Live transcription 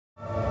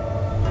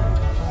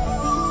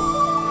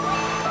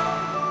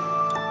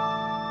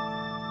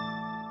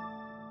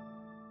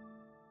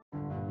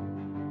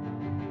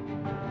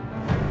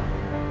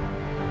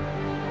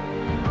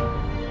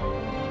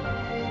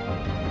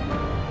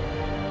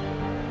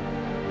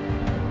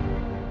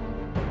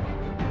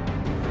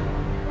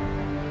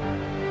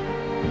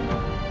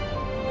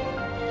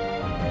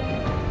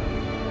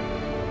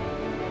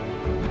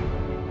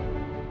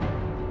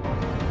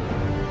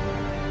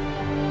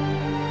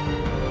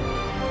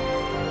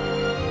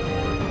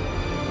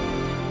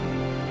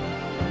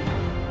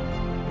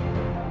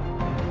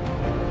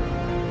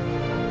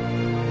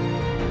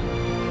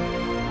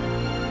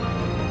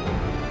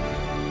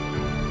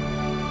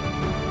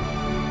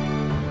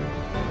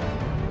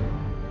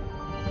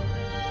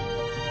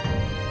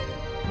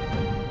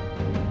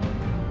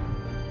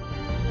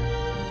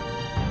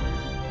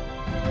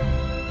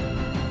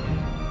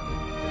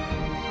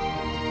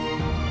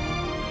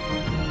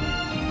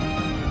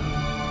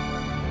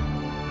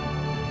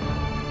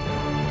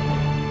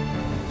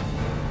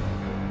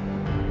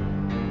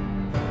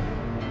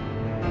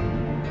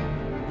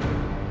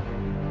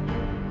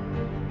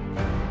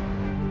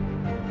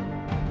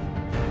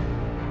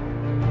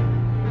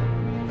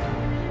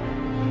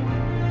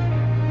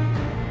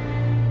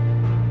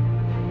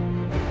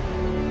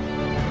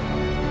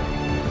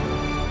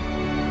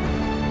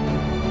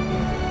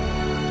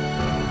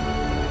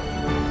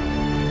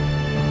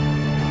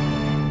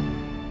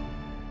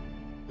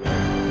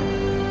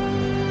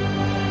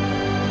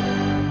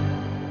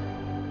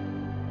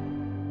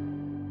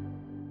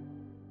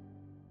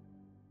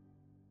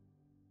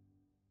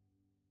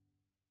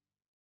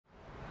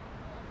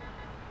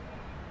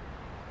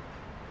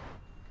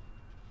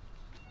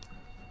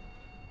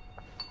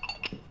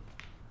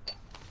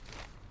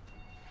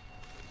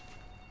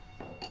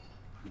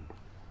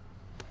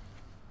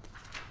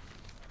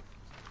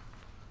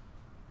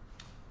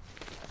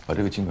把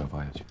这个尽快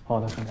发下去。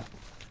好的，村长。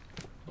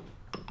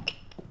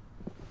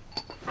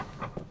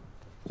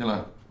进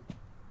来。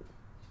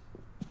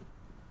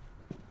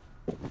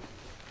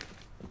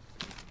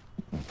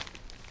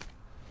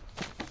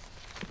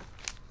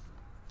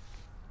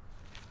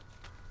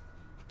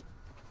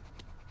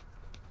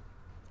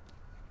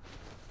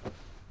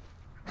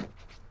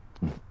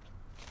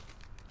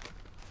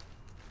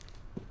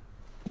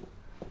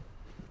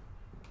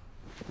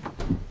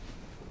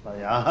老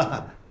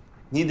杨，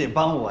你得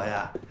帮我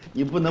呀，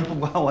你不能不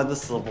管我的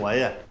死活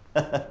呀。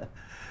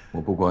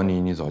我不管你，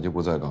你早就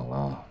不在岗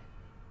了。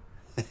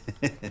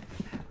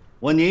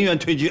我宁愿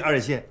退居2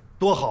线，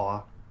多好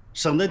啊，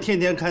省得天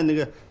天看那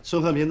个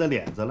孙和平的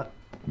脸子了。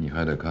你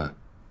还得看，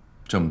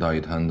这么大一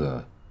摊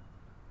子，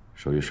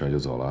手一甩就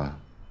走了。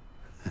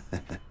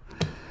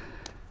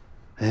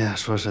哎呀，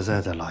说实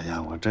在的，老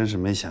杨，我真是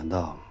没想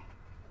到，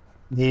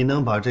你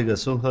能把这个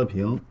孙和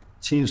平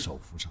亲手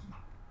扶上马。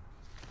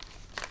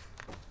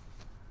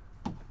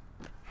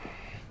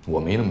我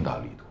没那么大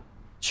力度，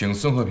请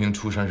孙和平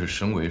出山是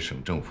省委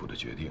省政府的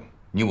决定，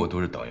你我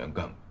都是党员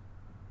干部，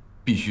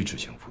必须执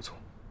行服从，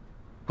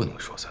不能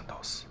说三道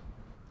四。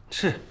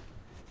是，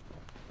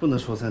不能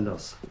说三道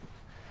四。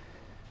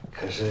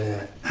可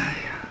是，哎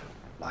呀，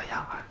老杨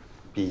啊，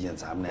毕竟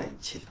咱们俩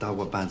一起搭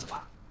过班子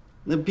吧，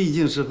那毕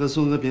竟是和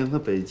孙和平和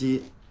北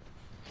基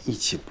一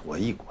起博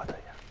弈过的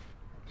呀。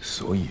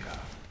所以啊，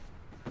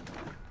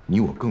你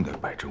我更得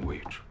摆正位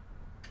置，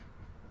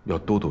要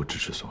多支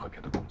持孙和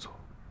平的工作。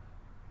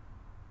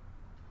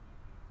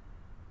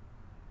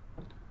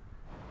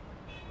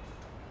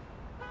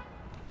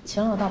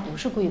秦老大不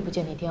是故意不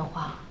接你电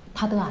话，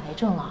他得癌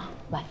症了，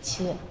晚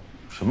期。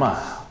什么癌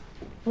啊？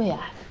胃癌。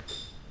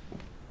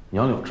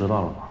杨柳知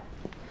道了吗？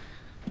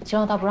秦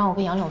老大不让我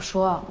跟杨柳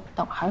说，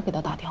但我还是给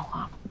他打电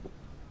话了。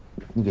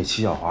你给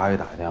齐小华也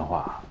打个电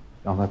话，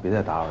让他别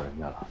再打扰人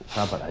家了，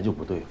他俩本来就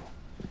不对付。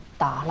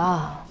打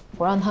了，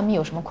我让他们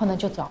有什么困难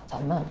就找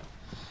咱们，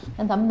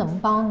但咱们能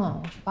帮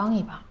呢就帮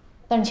一把，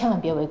但是千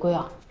万别违规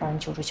啊，让人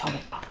揪住小尾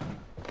巴。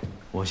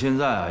我现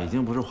在啊，已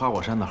经不是花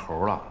果山的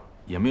猴了，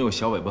也没有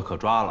小尾巴可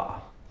抓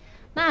了。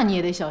那你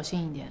也得小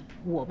心一点，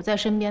我不在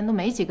身边，都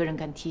没几个人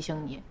敢提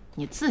醒你，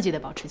你自己得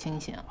保持清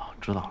醒。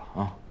知道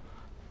了啊，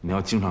你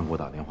要经常给我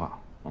打电话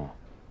啊，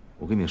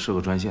我给你设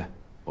个专线，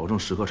保证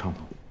时刻畅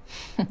通。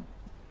哼。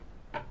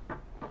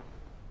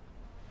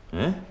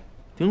哎，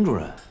丁主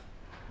任，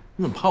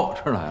你怎么跑我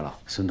这儿来了？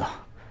孙导，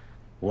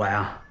我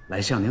呀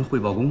来向您汇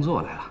报工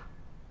作来了。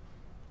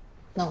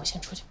那我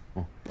先出去。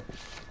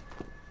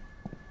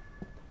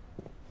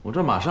我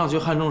这马上去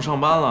汉中上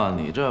班了，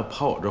你这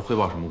跑我这儿汇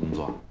报什么工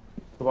作？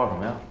汇报什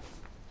么呀？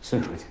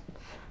孙书记，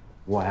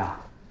我呀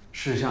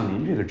是向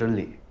您这个真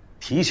理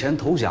提前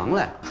投降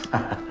来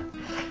了。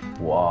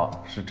我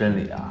是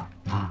真理啊！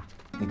啊，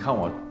你看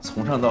我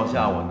从上到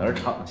下，我哪儿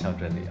长得像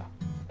真理啊？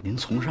您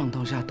从上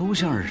到下都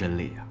像是真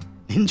理啊，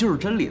您就是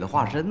真理的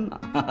化身呢。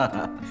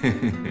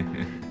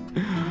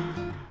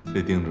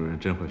这丁主任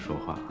真会说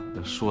话，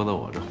说的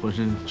我这浑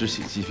身直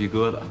起鸡皮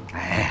疙瘩。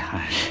哎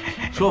呀，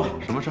说吧，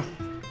什么事儿？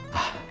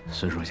啊，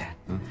孙书记，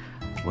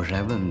我是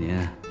来问问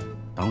您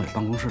党委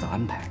办公室的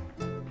安排，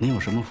您有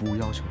什么服务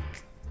要求？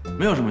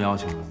没有什么要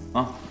求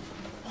啊，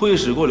会议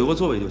室给我留个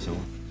座位就行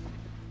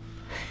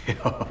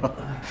了。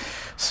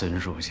孙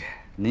书记，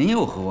您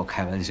又和我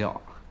开玩笑。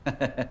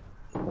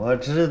我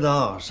知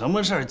道什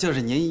么事儿就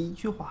是您一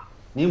句话，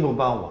您不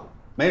帮我，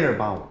没人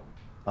帮我，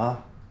啊。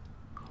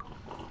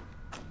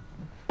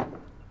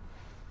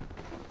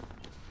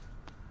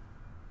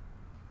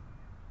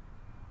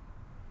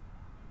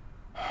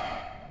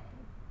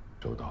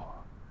周道啊，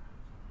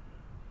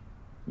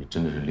你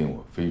真的是令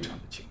我非常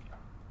的惊讶。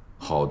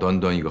好端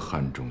端一个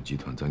汉中集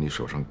团在你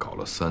手上搞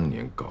了3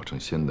年，搞成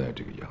现在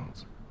这个样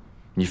子，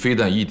你非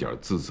但一点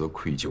自责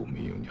愧疚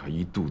没有，你还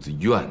一肚子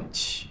怨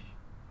气。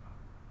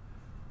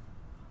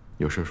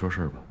有事说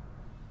事吧。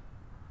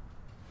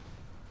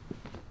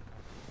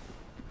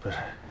不是，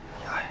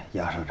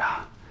杨省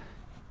长，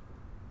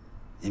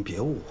您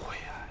别误会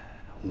啊，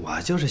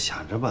我就是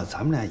想着吧，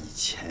咱们俩以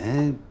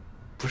前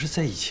不是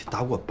在一起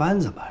搭过班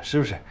子吗？是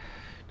不是？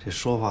这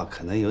说话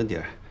可能有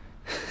点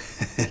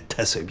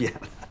太随便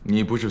了。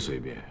你不是随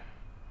便，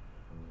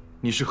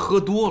你是喝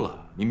多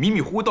了，你迷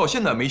迷糊糊到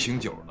现在没醒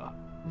酒呢。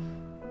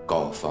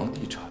搞房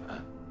地产，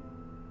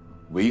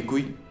违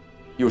规，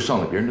又上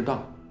了别人的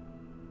当，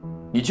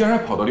你竟然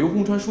还跑到刘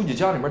洪川书记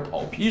家里面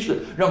讨批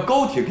示，让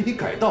高铁给你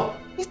改道，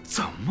你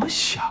怎么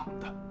想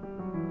的？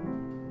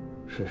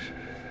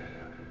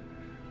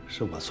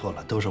是我错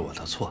了，都是我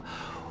的错。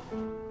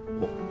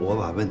我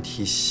把问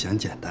题想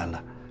简单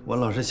了。我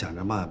老是想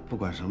着嘛，不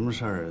管什么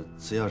事儿，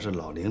只要是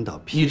老领导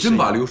批示。你真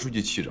把刘书记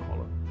气着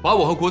了，把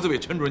我和国资委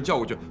陈主任叫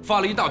过去，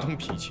发了一大通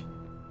脾气。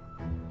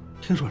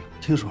听说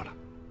了。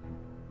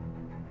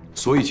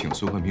所以请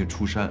孙焕平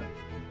出山，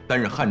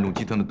担任汉中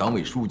集团的党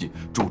委书记，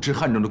主持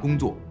汉中的工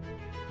作，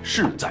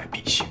势在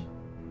必行。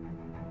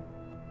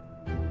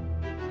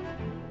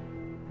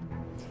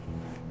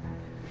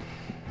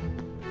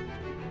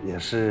也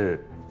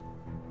是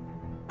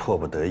迫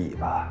不得已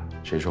吧？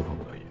谁说迫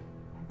不得已？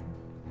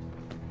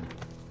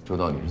周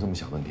道，你是这么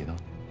想问题的？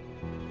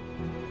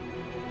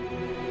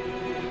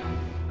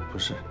不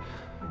是，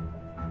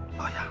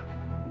老杨，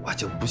我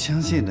就不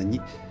相信了，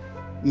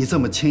你这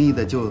么轻易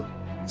的就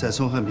在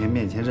宋汉平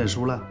面前认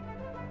输了，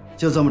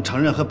就这么承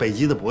认和北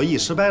极的博弈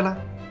失败了？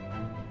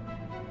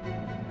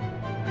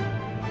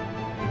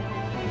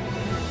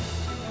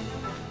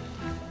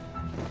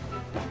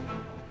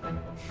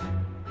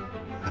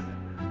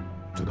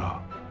周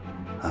道，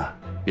啊，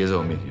别在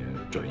我面前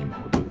转移矛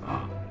盾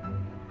啊！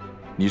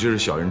你这是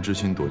小人之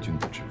心夺君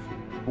子之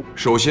腹。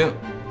首先，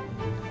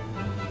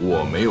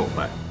我没有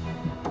败。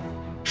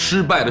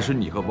 失败的是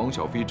你和王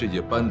小飞这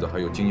届班子，还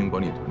有经营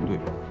管理团队。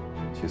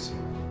其次，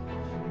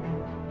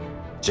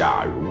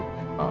假如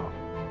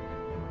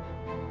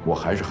我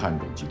还是汉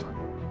中集团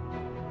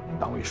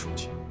党委书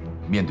记，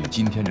面对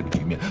今天这个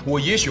局面，我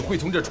也许会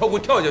从这窗户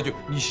跳下去，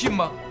你信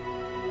吗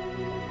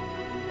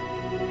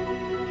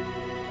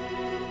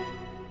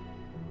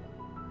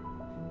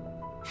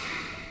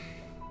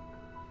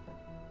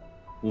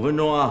？5分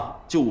钟啊，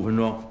就5分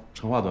钟，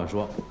长话短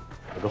说，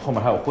我这后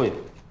面还有会。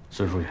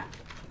孙书记。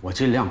 我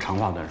尽量长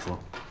话短说，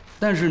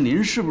但是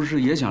您是不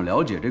是也想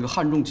了解这个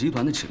汉中集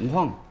团的情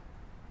况？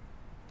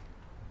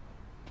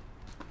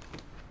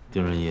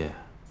丁仁义，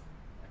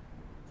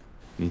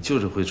你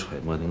就是会揣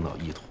摩领导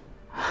意图，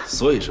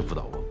所以是不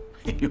倒翁。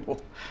哎呦，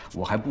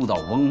我还不倒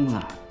翁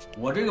呢！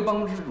我这个办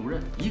公室主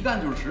任一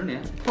干就是10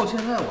年，到现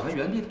在我还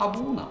原地踏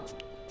步呢。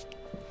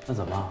那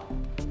怎么，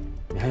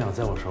你还想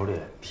在我手里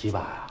提拔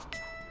呀？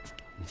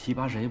你提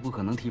拔谁不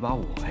可能提拔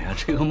我呀？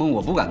这个梦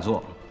我不敢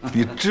做。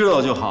你知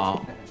道就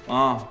好。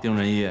 啊，丁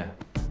仁义，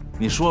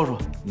你说说，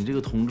你这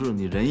个同志，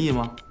你仁义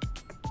吗？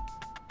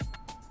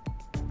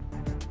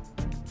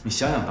你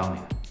想想当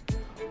年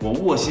我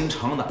卧薪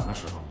尝胆的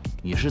时候，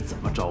你是怎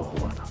么招呼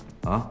我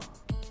的啊？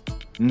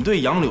你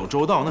对杨柳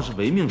周到那是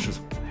唯命是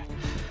从。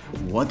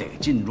我得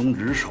尽忠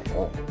职守。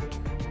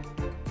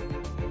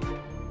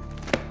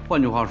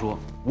换句话说，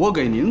我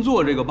给您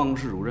做这个办公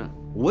室主任，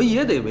我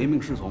也得唯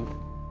命是从。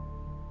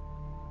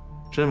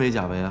真为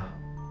假为啊？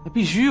那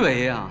必须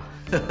为呀。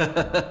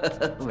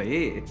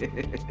 喂，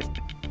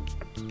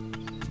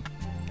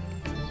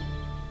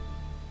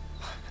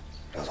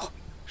刘总，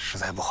实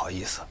在不好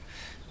意思，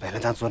本来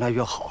咱昨天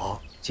约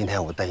好，今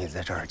天我带你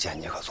在这儿见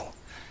尼克松，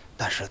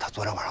但是他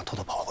昨天晚上偷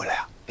偷跑回来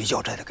呀，被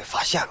要债的给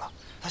发现了，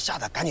他吓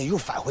得赶紧又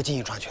返回金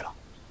银川去了，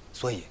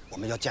所以我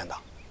们要见他，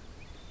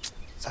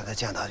咱再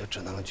见他就只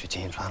能去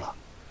金银川了。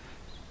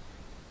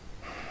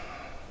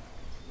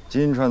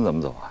金银川怎么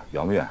走啊？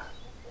远不远？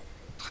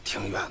他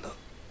挺远的，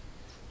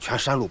全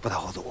山路不太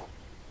好走。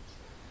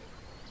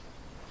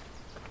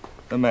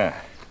 三妹，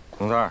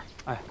董三儿，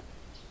哎，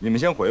你们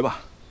先回吧，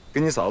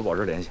跟你嫂子保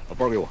持联系，把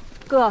包给我。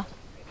哥，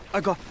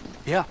哎哥，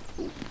别啊，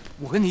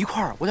我跟你一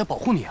块儿，我得保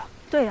护你啊。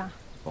对呀，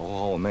保护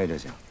好我妹就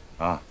行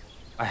啊。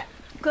哎，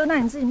哥，那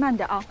你自己慢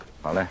点啊。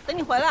好嘞，等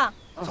你回来。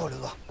走，刘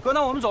总。哥，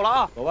那我们走了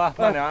啊。走吧，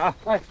慢点啊。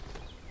哎，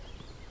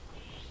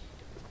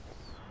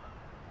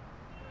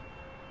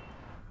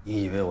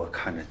你以为我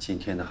看着今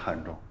天的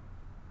汉中，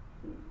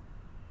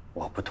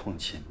我不痛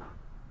心吗？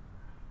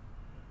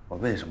我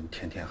为什么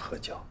天天喝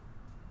酒？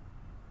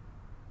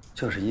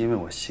 就是因为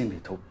我心里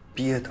头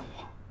憋得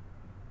慌，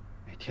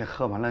每天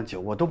喝完了酒，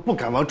我都不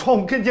敢往窗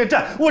户跟前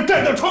站，我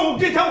站到窗户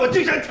跟前，我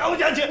就想跳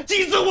下去，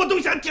几次我都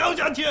想跳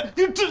下去，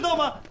你知道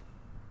吗？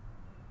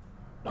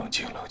冷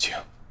静，冷静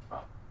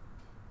啊！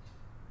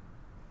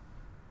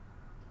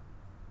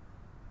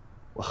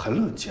我很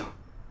冷静，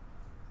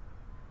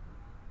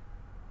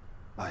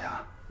老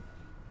杨，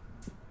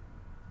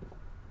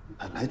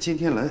本来今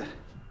天来，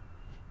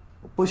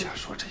我不想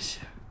说这些，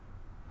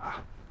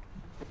啊。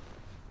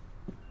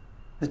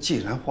 那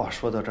既然话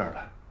说到这儿了，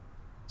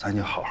咱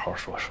就好好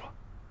说说。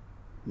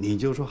你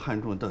就说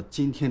汉中到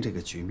今天这个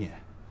局面，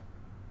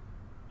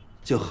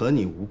就和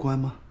你无关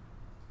吗？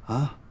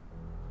啊，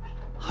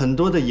很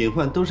多的隐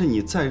患都是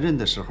你在任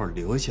的时候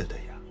留下的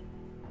呀。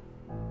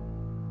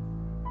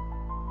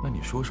那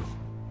你说说，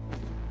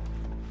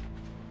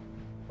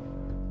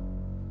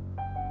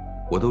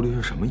我都留下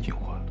什么隐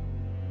患了？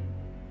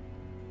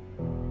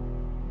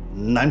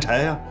南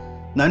柴呀，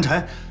南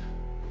柴。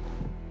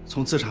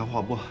 从自产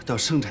化剥到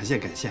生产线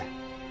改线，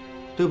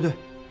对不对？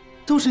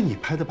都是你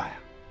拍的板呀。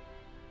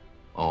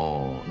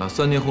哦，那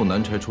3年后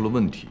南柴出了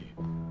问题，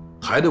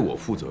还得我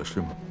负责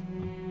是吗？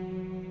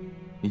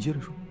你接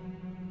着说。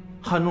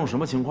汉中什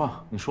么情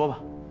况？你说吧。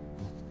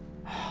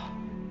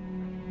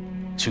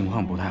情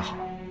况不太好，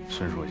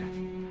孙书记，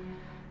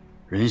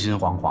人心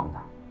惶惶的，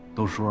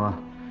都说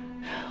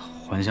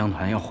还乡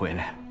团要回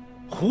来了。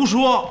胡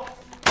说！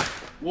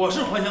我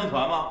是还乡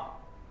团吗？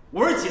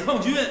我是解放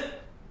军。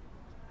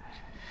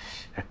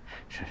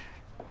 是，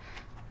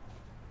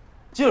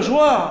接着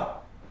说啊，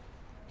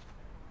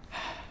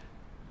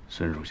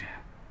孙书记，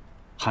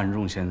汉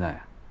中现在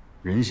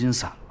人心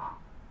散了，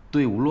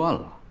队伍乱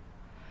了，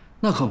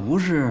那可不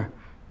是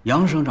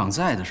杨省长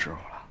在的时候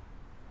了。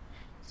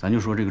咱就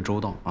说这个周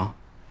到啊，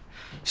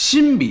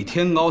心比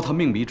天高，他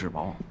命比纸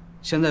薄，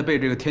现在被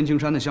这个天青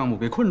山的项目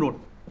给困住了。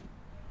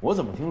我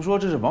怎么听说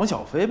这是王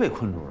小飞被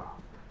困住了？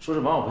说是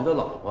王小飞他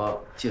老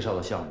婆介绍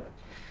的项目，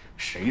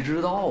谁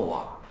知道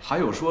啊？还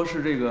有说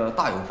是这个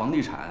大有房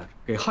地产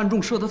给汉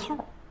仲设的套。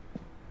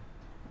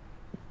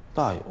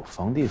大有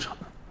房地产。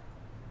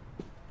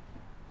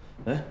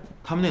哎，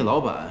他们那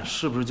老板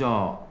是不是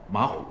叫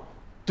马虎？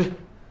对，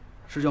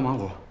是叫马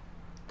虎，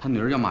他女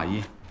儿叫马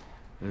姨。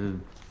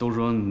都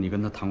说你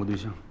跟他谈过对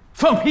象。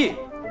放屁！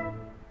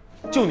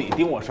就你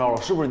盯我梢，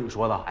是不是你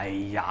说的？哎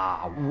呀，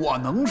我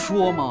能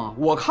说吗？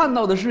我看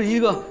到的是一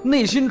个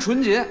内心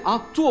纯洁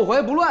啊，坐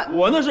怀不乱。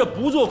我那是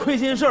不做亏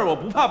心事儿，我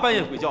不怕半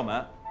夜鬼叫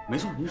门。没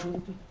错，您说的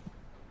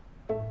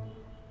对。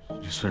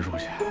孙书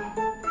记，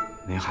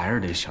您还是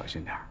得小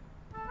心点儿。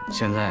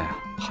现在啊，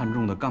汉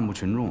仲的干部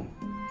群众，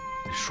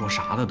说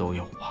啥的都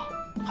有啊。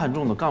汉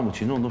仲的干部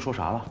群众都说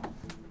啥了？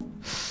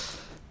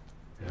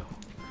哎呦，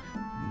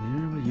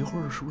您这一会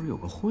儿是不是有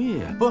个会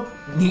呀？不，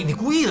你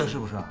故意的是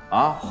不是？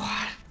啊？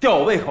吊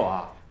我胃口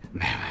啊？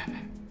没，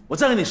我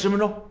再给你10分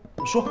钟，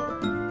你说。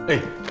哎，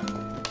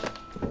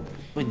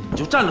不，你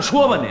就站着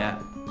说吧你。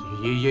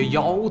也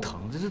腰疼，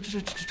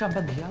这站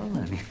半天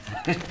了你。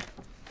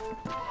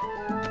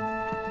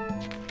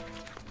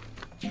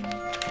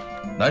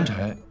南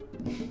柴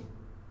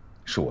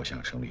是我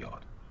向省里要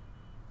的，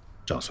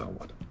账算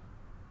我的。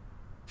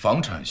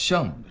房产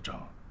项目的账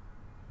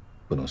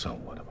不能算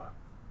我的吧？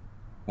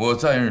我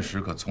在任时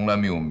可从来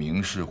没有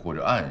明示或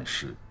者暗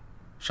示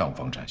上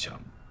房产项目。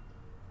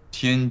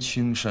天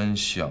青山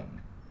项目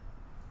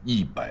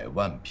100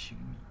万平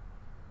米，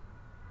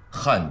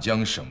汉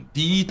江省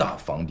第1大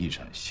房地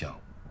产项目。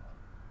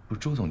不是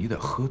周总，你得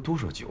喝多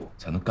少酒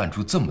才能干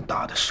出这么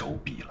大的手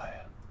笔来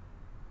啊？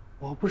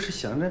我不是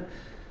想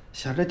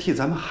着替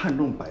咱们汉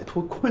仲摆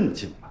脱困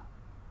境吗？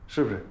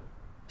是不是？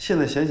现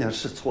在想想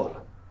是错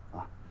了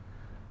啊，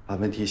把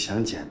问题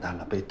想简单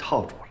了，被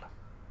套住了，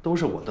都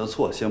是我的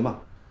错，行吗？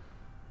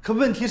可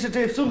问题是，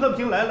这孙和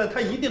平来了，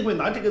他一定会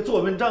拿这个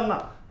做文章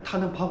啊，他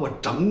能把我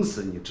整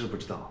死，你知不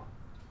知道？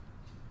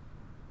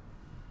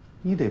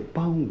你得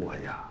帮我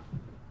呀，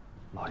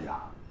老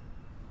杨。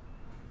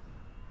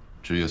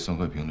职业孙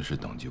和平的是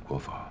党纪国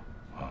法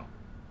啊，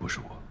不是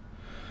我。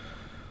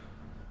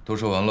都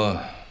说完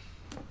了，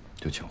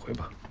就请回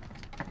吧。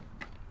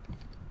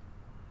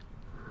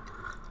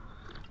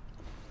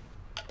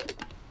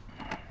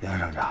杨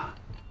省长，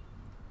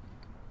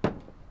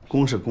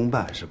公事公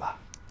办是吧？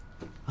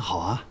好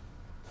啊。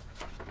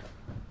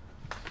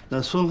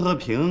那孙和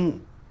平，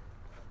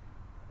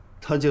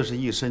他就是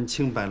一身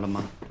清白了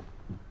吗？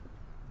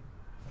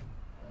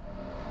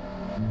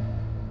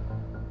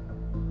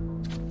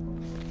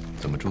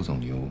怎么，周总，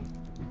你又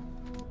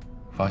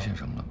发现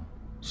什么了吗？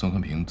孙和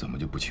平怎么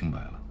就不清白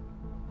了？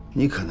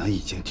你可能已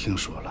经听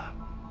说了，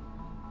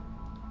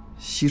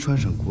西川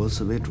省国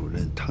资委主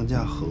任汤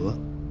家和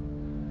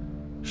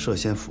涉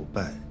嫌腐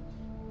败，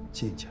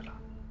进去了。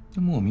这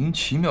莫名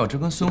其妙，这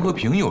跟孙和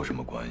平有什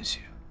么关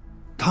系？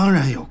当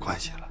然有关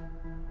系了。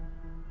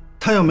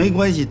他要没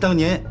关系，当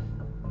年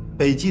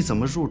北极怎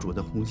么入主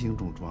的红星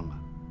重装啊？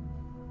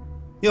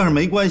要是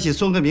没关系，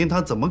孙和平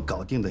他怎么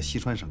搞定的西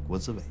川省国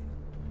资委？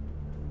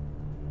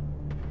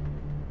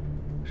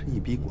是一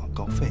笔广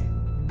告费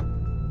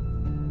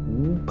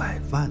，500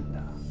万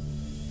的。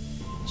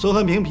孙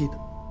和平批的，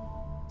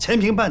钱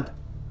平办的，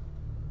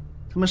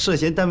他们涉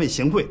嫌单位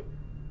行贿。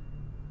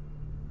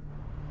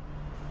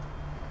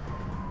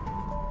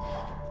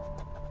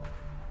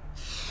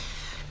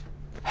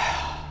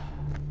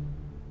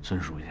孙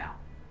书记啊，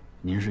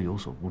您是有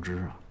所不知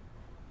啊，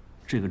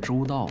这个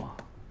周道啊，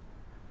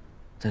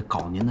在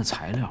搞您的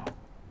材料，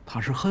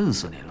他是恨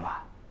死您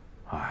了。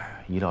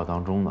哎，意料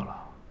当中的了。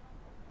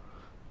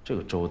这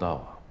个周道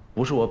啊，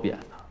不是我贬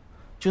的，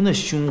就那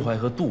胸怀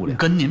和度量，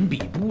跟您比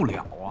不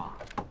了啊。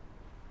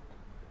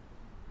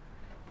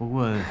不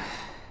过，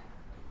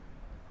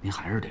您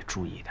还是得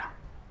注意点。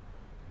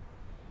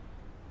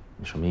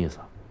你什么意思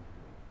啊？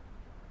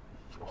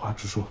有话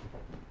直说。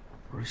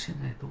不是现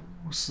在都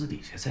私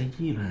底下在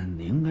议论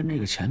您跟这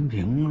个钱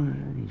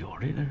平有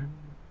这个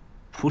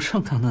不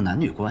正当的男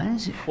女关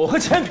系。我和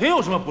钱平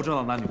有什么不正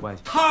当男女关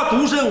系？他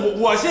独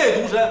身，我现在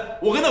也独身，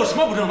我跟他有什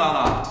么不正当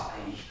的？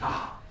哎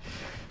呀，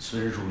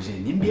孙书记，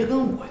您别跟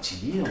我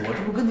急呀，我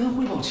这不跟您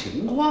汇报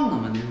情况呢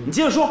吗？你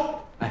接着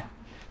说。哎，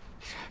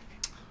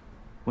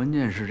关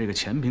键是这个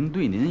钱平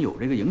对您有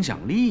这个影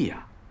响力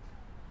呀。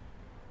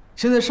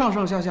现在上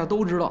上下下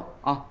都知道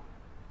啊，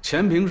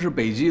钱平是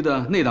北极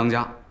的内当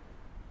家。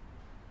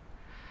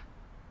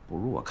不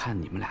如我看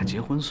你们俩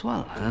结婚算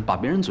了，把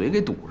别人嘴给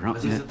堵上。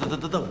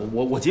等，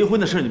我结婚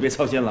的事你别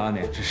操心了啊！你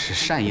这是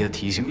善意的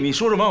提醒。你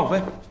说说王小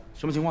飞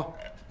什么情况？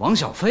王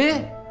小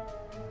飞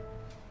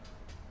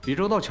比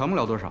周道强不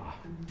了多少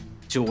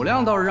，9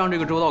辆倒是让这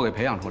个周道给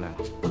培养出来了。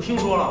我听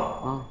说了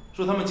啊，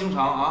说他们经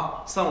常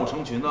啊3、5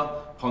成群的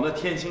跑那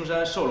天青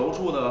山售楼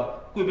处的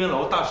贵宾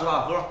楼大吃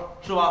大喝，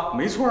是吧？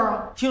没错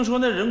啊。听说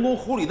那人工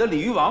湖里的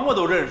鲤鱼王八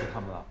都认识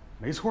他们了。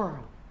没错啊。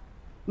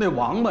那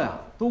王八呀，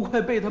都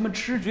快被他们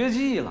吃绝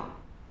迹了，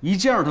一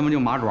见着他们就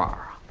麻爪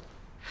啊！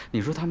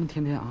你说他们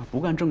天天啊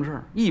不干正事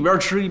儿，一边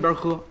吃一边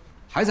喝，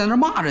还在那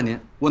骂着您，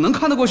我能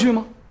看得过去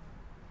吗？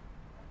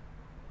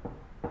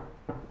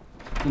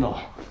孙总，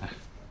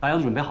大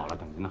洋准备好了，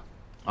等您呢。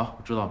啊，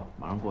我知道了，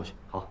马上过去。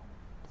好。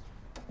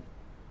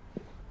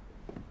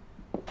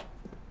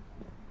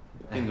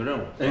给你个任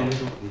务。哎，您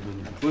说。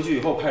回去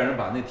以后派人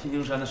把那天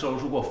青山的售楼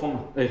处给我封了。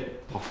哎，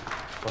好，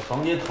把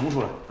房间腾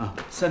出来啊。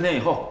3天以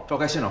后召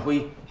开现场会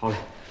议。好嘞，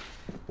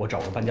我找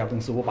个搬家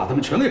公司，我把他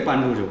们全给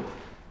搬出去。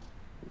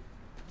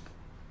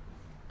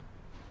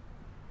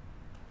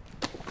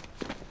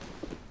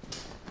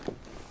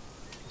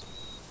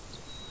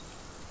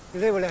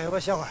你累不累？要不要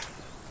歇会儿？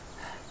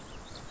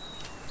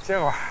歇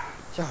会儿。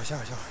歇会儿。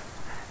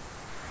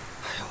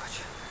哎呦我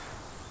去！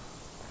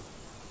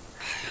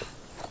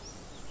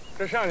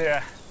这上去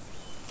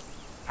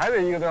还得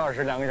1个多小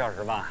时、2个小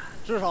时吧？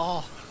至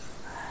少。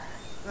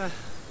哎，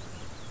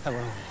太不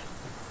容易。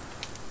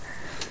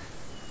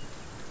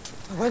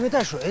我也没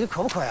带水，你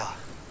渴不渴呀？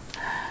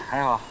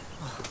还好。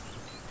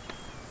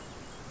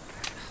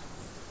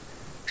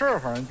这儿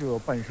好像就有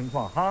半升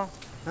矿哈。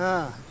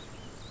嗯，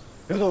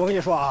刘总，我跟你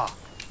说啊，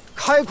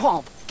开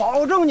矿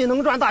保证你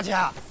能赚大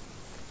钱，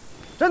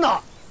真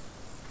的。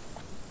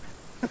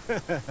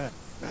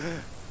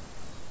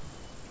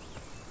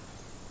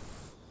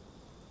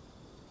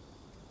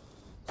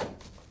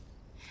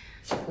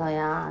老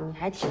杨，你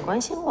还挺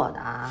关心我的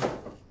啊，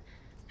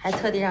还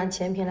特地让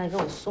钱平来给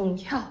我送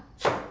药。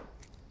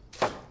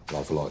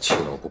老夫老妻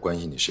了，我不关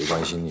心你，谁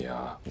关心你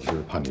啊？我就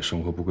是怕你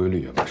生活不规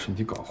律，把身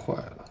体搞坏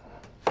了。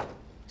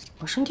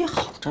我身体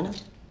好着呢，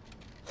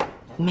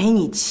没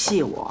你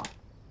气我。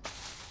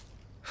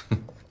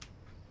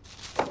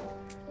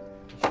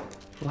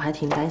我还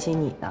挺担心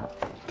你的。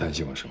担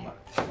心我什么？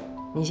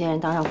你现在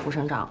当上副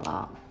省长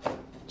了，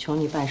求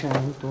你办事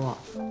人多。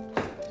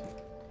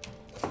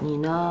你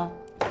呢，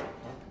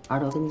耳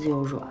朵根子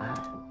又软，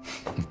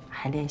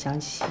还怜香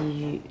惜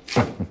玉。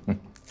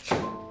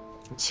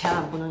你千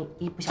万不能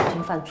一不小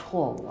心犯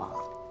错误啊！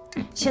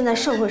现在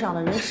社会上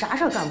的人啥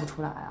事儿干不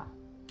出来啊！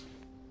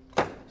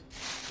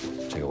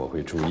这个我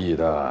会注意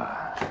的。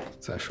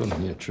再说了，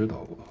你也知道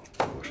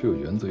我是有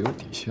原则、有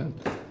底线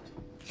的。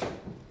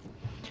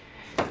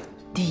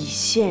底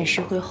线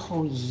是会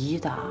后移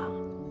的。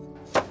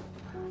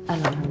哎，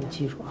老杨，你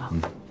记住啊，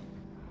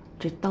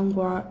这当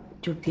官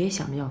就别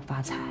想着要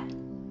发财，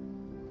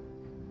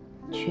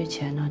缺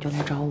钱呢就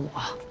来找我。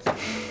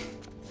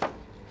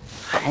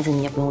孩子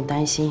你也不用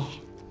担心，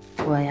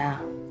我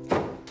呀，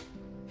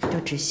就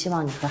只希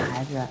望你和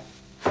孩子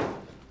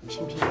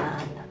平平安安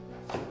的。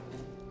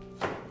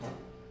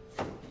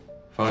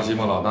放心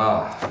吧，老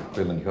大，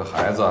为了你和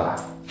孩子，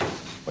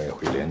我也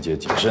会廉洁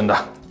谨慎的。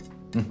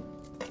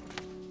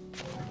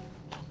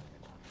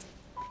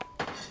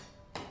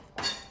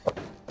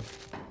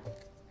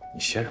你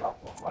歇着吧，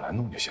我来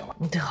弄就行了。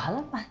你得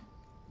了吧。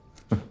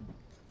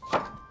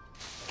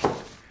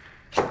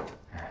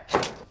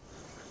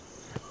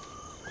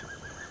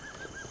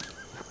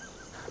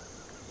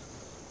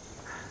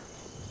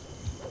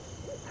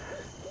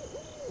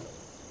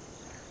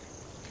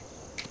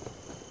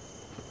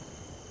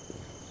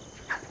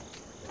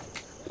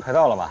快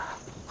到了吧？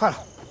快了，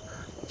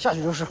下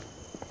去就是。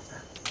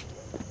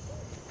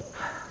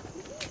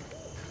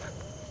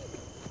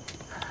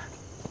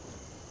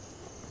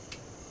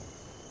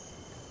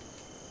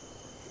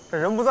这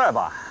人不在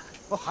吧？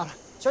我喊了，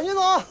小金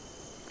总，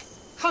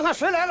看看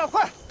谁来了，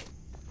快！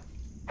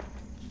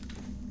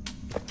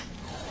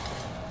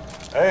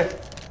哎，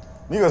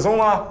你可松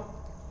吗？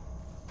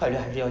快乐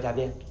还是要加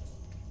鞭。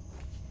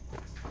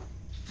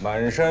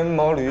满山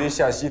毛驴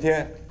下西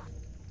天。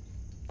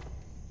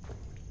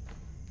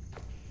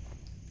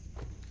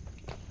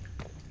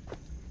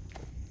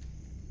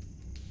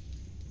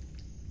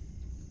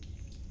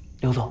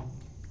刘总，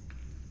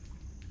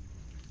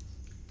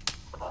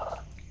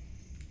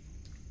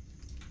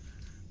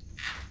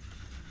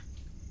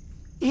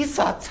你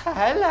咋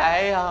才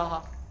来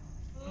呀？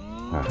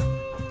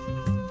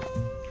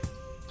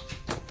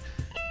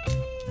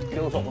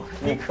刘总，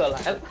你可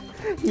来了！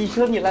你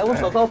说你来，我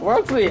少遭多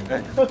少罪？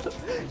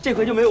这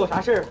回就没有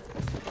啥事儿。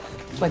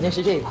关键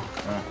是这个，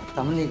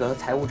咱们那个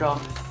财务章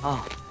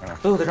啊，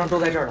所有的章都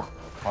在这儿了。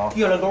好，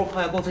月亮沟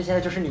矿业公司现在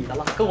就是你的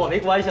了，跟我没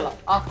关系了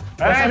啊！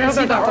哎，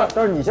等会儿，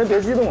但是你先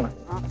别激动了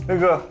啊。那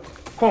个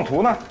矿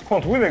图呢？矿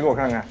图你得给我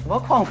看看。什么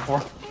矿图？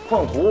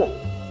矿图。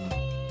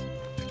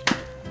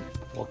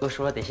我哥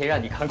说得先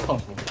让你看矿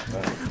图，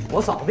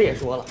我嫂子也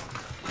说了，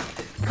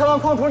看完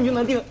矿图你就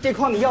能定这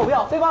矿你要不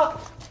要，对吧？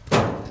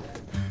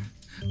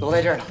都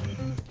在这儿了，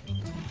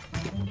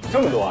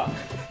这么多啊！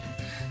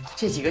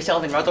这几个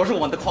箱子里面都是我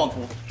们的矿图，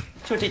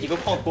就这几个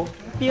矿图，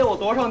憋我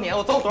多少年，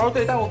我遭多少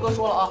罪，但是我哥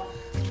说了啊，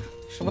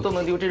什么都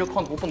能丢，这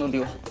矿图不能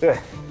丢。对，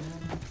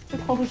这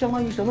矿图相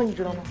当于什么，你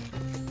知道吗？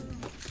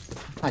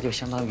那就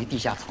相当于地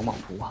下草莽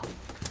图啊！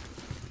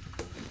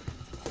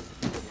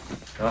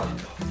啊，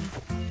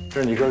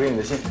这是你哥给你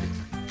的信。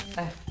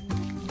哎，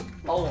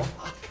包我，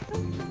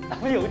咱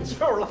们有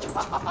救了！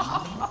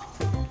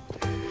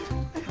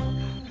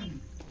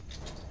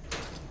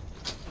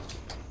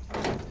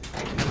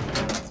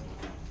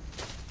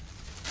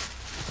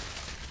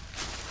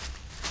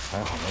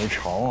还好没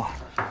潮啊！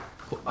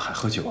还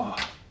喝酒啊？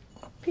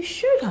必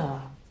须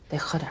的，得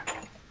喝点。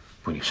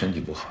不，你身体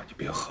不好，你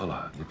别喝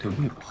了，你对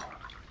胃不好。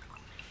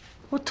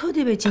我特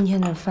地为今天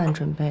的饭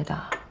准备的。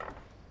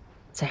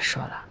再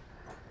说了，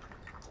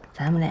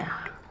咱们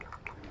俩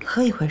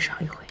喝一回少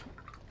一回。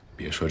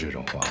别说这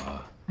种话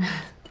啊！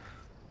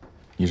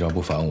你只要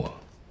不烦我，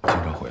经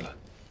常回来。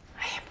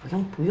哎呀，不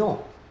用不用，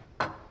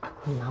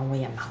你忙我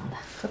也忙的，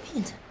何必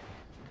呢？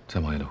再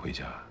忙也得回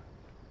家。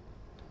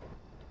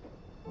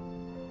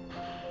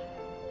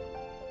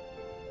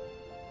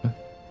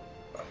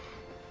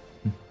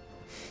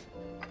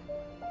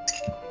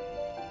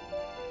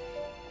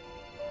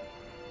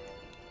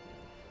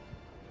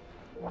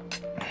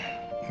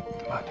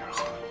慢点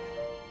喝。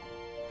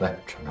来，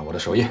尝尝我的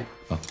手艺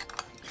啊。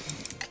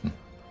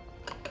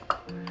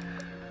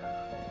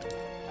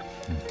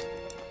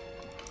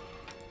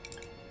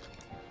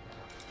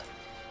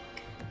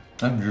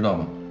哎，你知道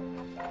吗？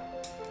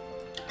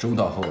周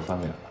导和我翻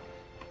脸了。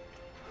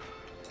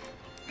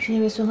是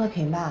因为孙和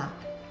平吧？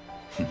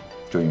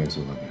就因为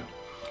孙和平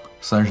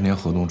，30年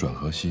河东转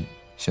河西，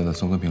现在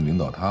孙和平领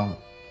导他了。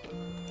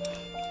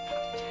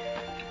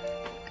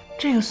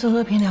这个孙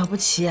和平了不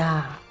起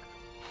啊，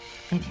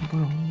也挺不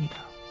容易的。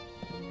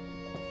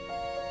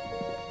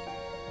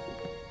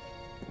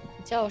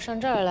叫我上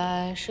这儿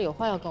来是有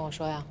话要跟我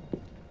说呀？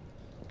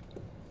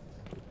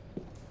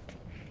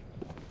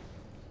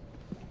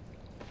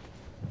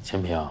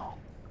千平，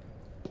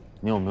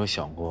你有没有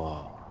想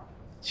过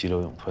急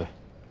流勇退？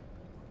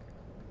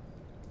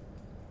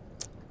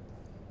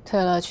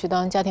退了去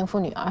当家庭妇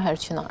女儿还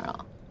是去哪儿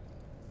啊？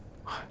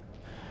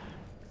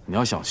你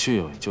要想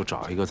去，就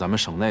找一个咱们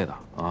省内的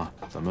啊，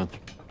咱们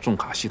重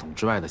卡系统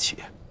之外的企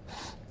业。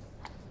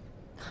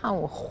看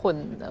我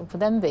混的，不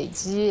但北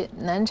基、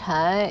南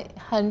柴、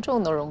汉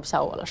中都容不下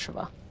我了，是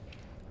吧？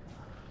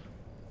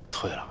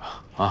退了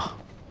吧，啊，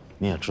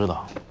你也知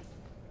道，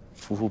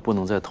夫妇不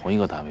能在同一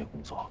个单位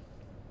工作。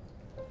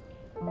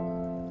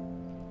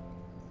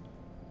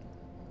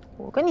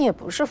我跟你也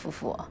不是夫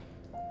妇啊。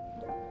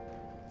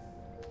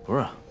不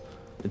是，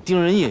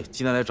丁仁义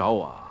今天来找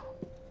我啊，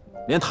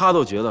连他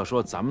都觉得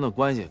说咱们的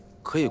关系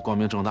可以光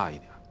明正大一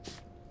点。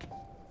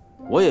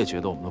我也觉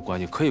得我们的关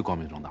系可以光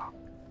明正大，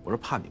我是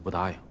怕你不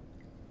答应。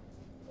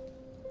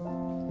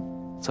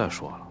再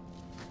说了，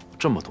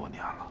这么多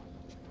年了，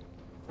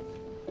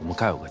我们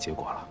该有个结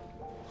果了。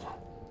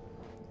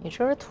你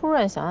这是突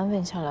然想安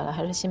分下来了，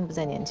还是心不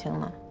再年轻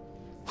呢？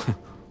哼，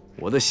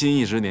我的心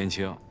一直年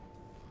轻。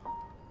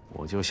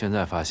我就现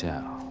在发现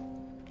啊，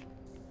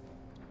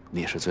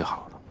你是最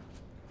好的。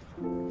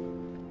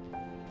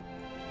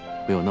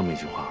不有那么一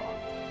句话吗？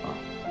啊，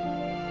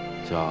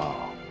叫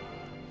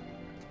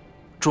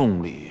“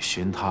众里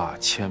寻他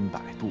千百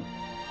度”，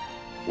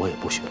我也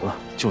不寻了，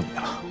就你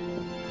了。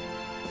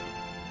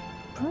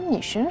不是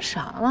你寻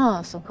啥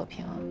呢，孙可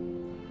平？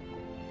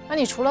那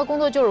你除了工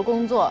作就是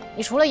工作，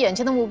你除了眼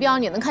前的目标，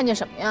你能看见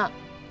什么呀？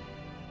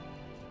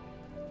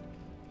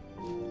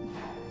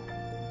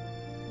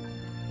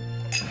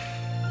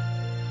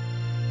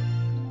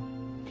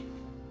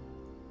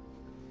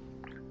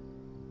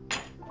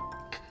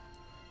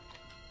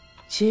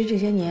其实这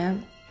些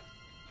年，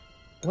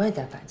我也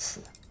在反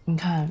思。你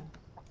看，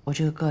我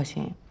这个个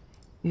性，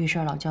遇事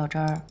老较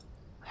真儿，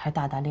还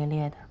大大咧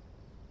咧的，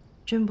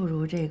真不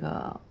如这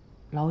个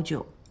老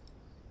九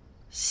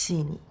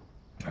细腻、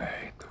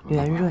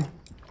圆润。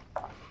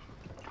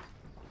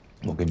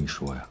我跟你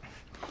说呀，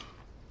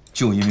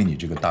就因为你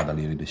这个大大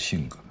咧咧的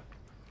性格，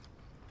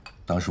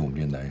当时我们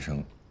这些男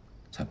生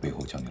才背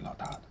后叫你老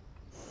大的。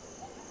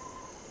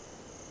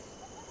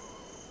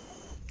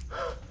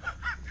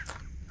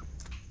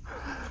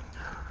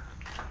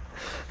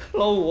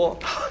老五，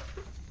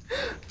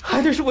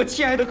还得是我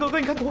亲爱的哥哥，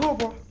你看多好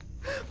不？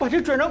把这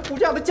转让股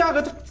价的价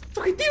格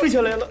都给定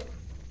下来了，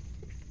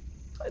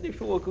还得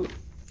是我哥。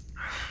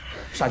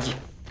杀鸡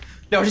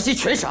，2只鸡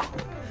全杀，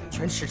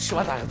全吃，吃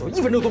完大家走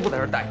，1分钟都不在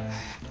这儿待。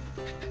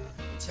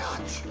家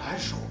全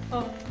收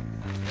啊！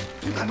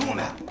你看中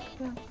没？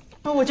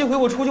那我这回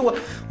我出去，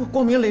我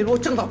光明磊落，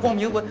正大光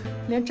明，我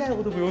连债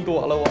我都不用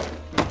躲了，我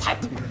太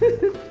这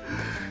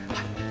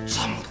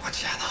么多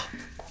钱呢？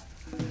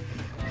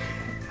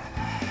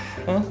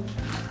嗯，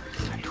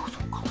刘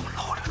总刚从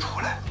牢里出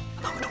来，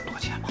能有这么多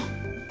钱吗？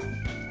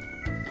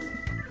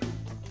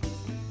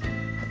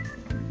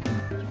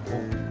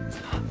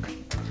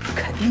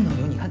肯定能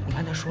有。你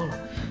看他说了，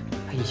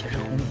他以前是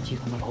红米集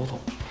团的老总，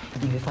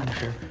因为犯的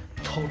是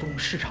操纵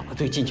市场的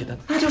罪进去的，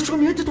那就说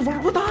明这都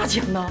玩过大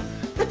钱呢。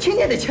他天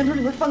天在钱堆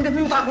里面翻跟头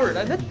又打滚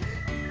的，那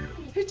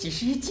这几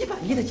十亿、几百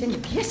亿的钱，你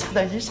别瞎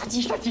担心。杀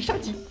鸡！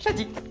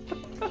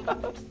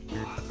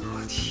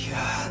我天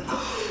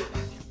哪！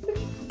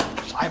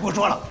啥也不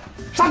说了，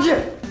杀鸡！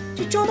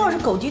这周道是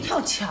狗急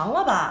跳墙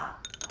了吧？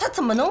他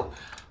怎么能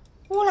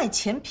诬赖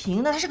钱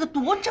平呢？他是个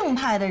多正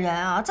派的人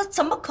啊，他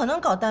怎么可能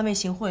搞单位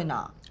行贿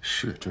呢？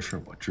是这事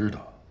儿我知道，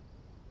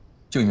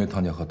就因为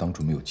汤家和当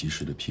初没有及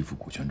时的批复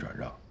股权转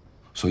让，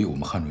所以我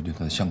们汉中集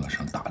团在香港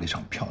上打了一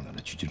场漂亮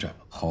的狙击战，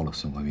薅了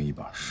孙怀民一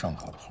把上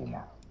好的猴毛。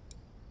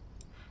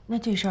那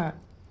这事儿，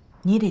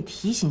你得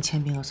提醒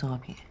钱平和孙和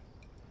平。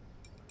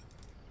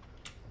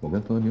我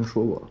跟孙和平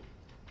说过了，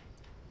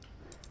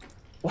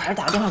我还是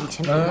打个电话给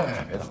钱平吧。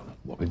别打了，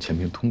我跟钱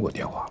平通过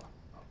电话了。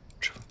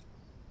吃饭。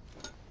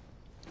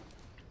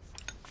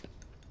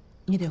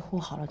你得护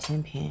好了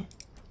钱平，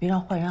别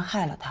让坏人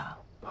害了他。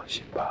放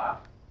心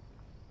吧。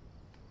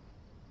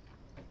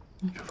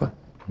吃饭。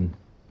嗯。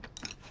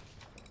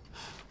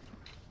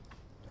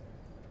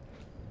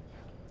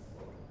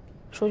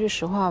说句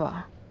实话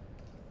吧，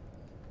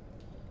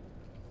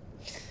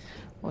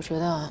我觉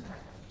得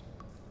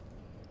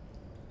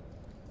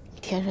你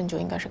天生就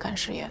应该是干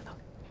事业的。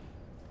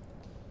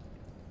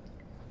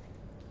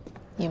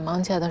你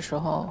忙起来的时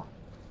候，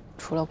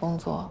除了工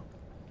作，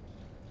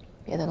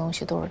别的东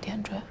西都是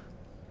点缀。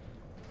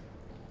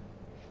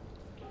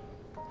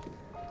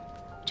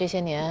这些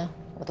年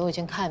我都已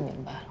经看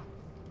明白了，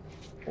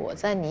我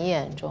在你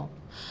眼中，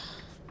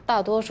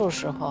大多数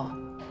时候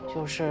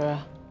就是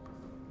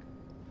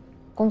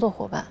工作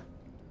伙伴，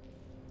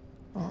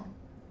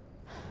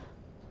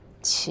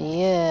企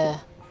业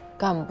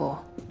干部、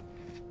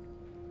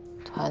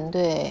团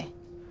队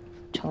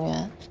成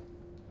员，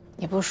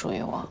你不属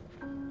于我，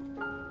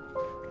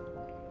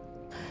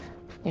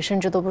你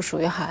甚至都不属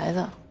于孩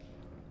子，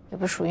也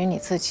不属于你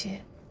自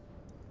己，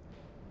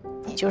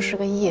你就是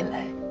个异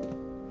类，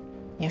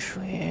你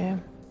属于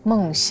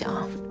梦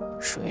想，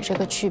属于这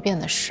个巨变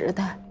的时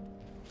代。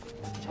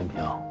钱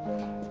平，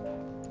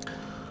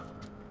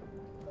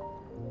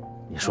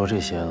你说这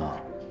些呢，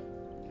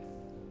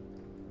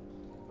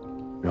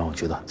让我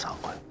觉得很惭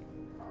愧。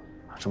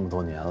这么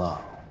多年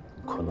了，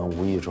可能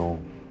无意中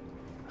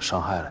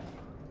伤害了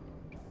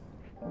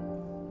你，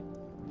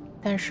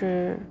但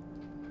是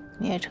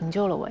你也成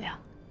就了我呀。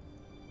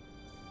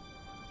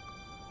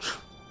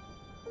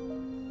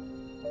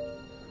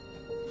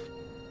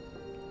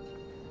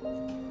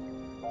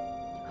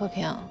和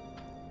平，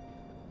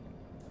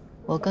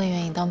我更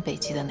愿意当北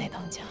极的那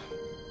当家。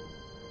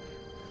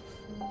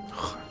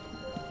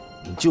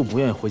你就不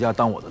愿意回家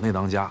当我的那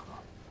当家？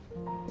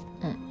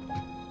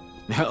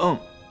你还刘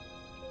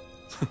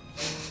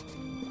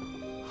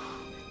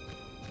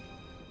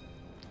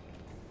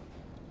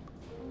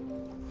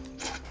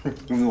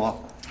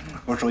总，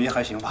我手艺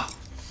还行吧？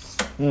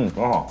很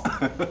好。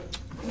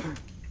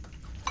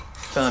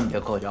千万别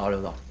客气啊，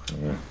刘总。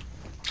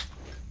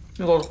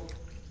那个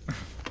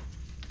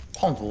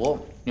胖图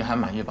你还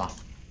满意吧？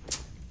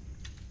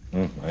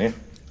满意。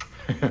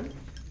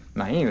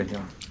满意就行。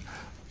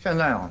现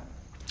在啊，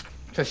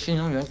这新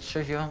能源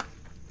吃香，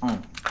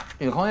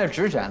宇航业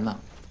值钱呢。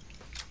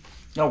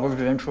要不是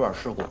之前出点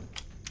事故，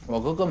我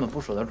哥根本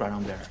不舍得转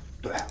让别人。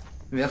对，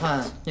你别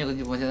看那个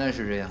地方现在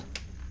是这样，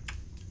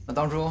那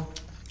当初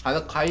还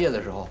在开业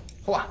的时候，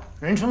嚯，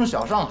人称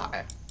小上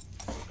海，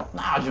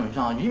那景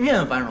象一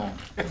片繁荣，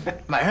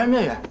满山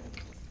遍野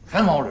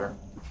全毛驴。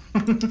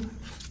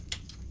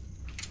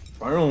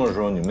繁荣的时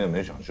候你们也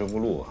没想修复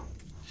路啊？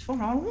修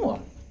啥路啊？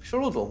修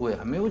路多贵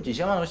啊，没有几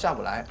千万都下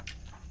不来，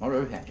毛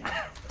驴便宜。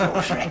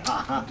就是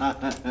啊。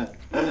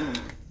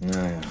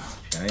哎呀，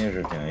便宜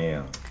是便宜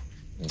啊，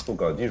你不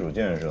搞基础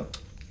建设，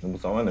那不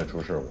早晚得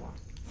出事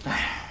故啊！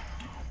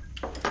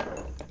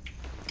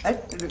哎，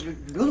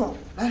刘总，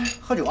来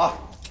喝酒啊！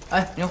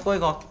哎，您喝一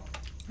个。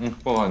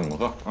不喝你们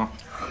喝啊！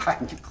嗨，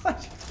你客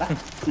气。来。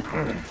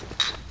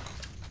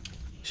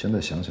现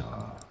在想想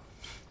啊，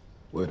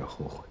我有点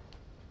后悔。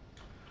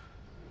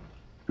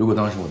如果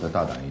当时我再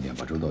大胆一点，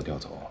把周道调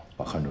走，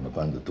把汉中的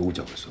班子都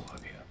交给孙和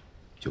平，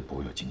就不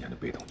会有今天的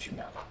被动局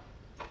面了。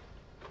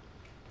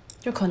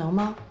这可能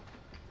吗？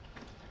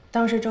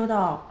当时周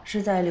道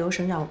是在刘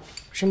省长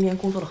身边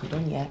工作了很多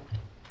年，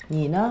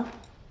你呢，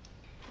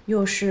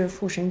又是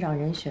副省长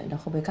人选的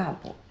后备干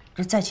部，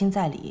这在情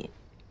在理，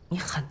你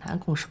很难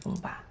公事公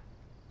办，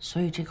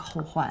所以这个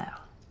后患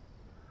啊，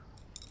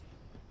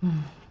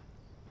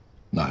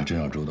那还真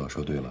让周道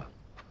说对了，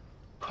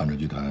汉中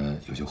集团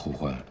有些后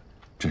患，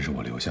真是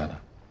我留下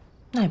的。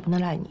那也不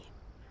能赖你。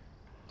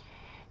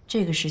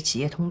这个是企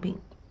业通病，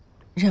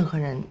任何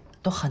人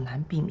都很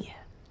难避免。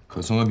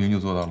可孙和平就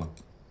做到了，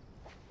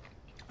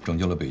拯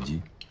救了北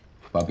极，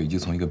把北极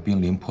从一个濒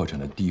临破产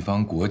的地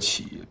方国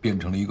企变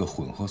成了一个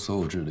混合所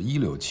有制的一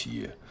流企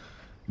业。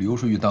刘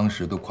书玉当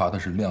时都夸他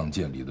是《亮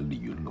剑》里的李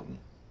云龙。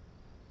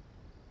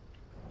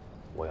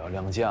我要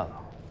亮剑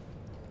了，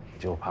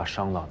就怕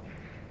伤到你。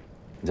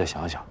你再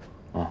想想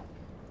啊，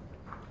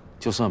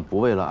就算不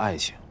为了爱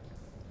情，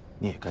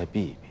你也该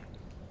避一避，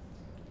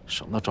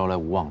省得招来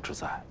无妄之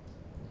灾。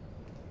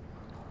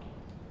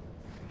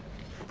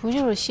不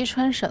就是西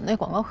川省那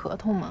广告合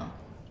同吗？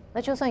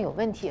那就算有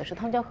问题，也是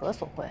汤家河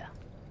所绘啊。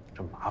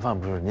这麻烦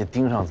不是人家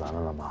盯上咱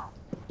们了吗？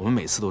我们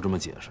每次都这么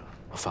解释，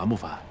烦不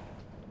烦？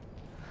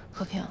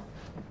和平，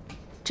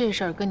这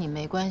事儿跟你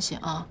没关系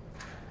啊，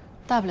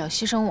大不了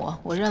牺牲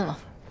我认了。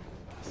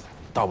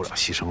到不了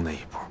牺牲那一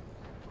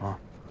步，啊，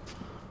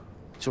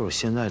就是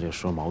现在这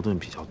时候矛盾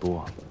比较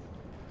多，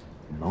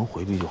能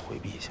回避就回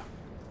避一下。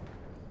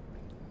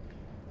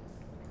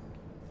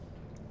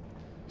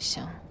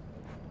行，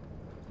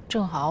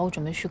正好我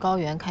准备去高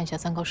原看一下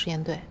3高试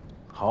验队。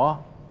好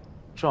啊，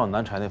正好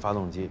南柴那发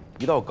动机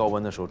一到高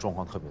温的时候状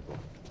况特别多，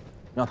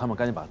让他们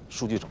赶紧把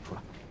数据整出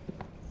来。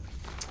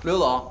刘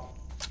总，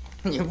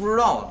你不知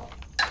道啊，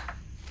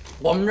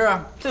我们这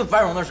儿最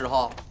繁荣的时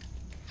候，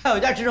还有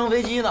一架直升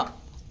飞机呢，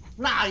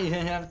那一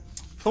天天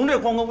从这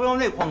矿工飞到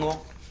那矿工，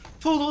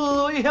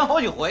突，一天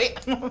好几回。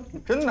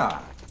真的？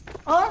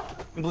啊，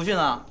你不信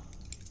啊？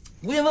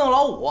不信问问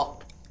老五，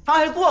他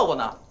还做过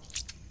呢。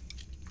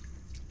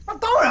那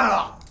当然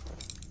了，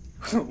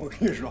我跟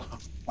你说，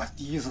我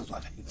第一次坐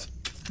飞机，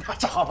那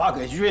家伙把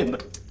给晕的，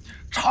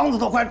肠子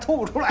都快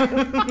吐出来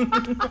了。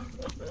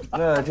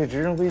那这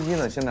直升飞机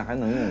呢？现在还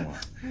能用吗？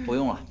不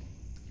用了，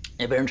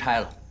也被人拆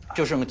了，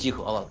就剩个机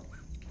壳子了，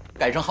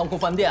改成航空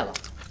饭店了，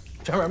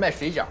专门卖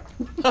水饺。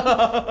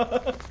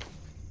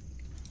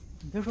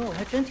你别说，我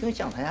还真挺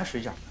想他家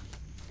水饺的，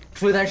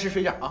出去咱吃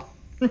水饺啊。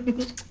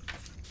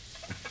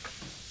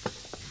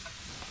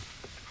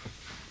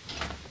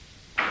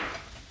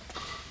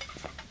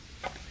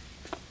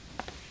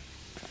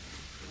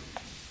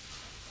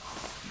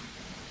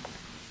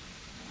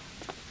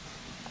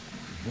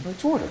你快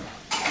坐着呢。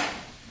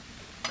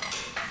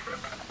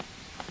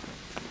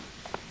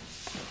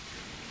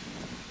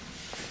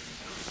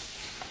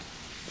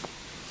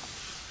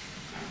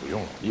不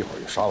用了，一会儿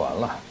就刷完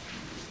了。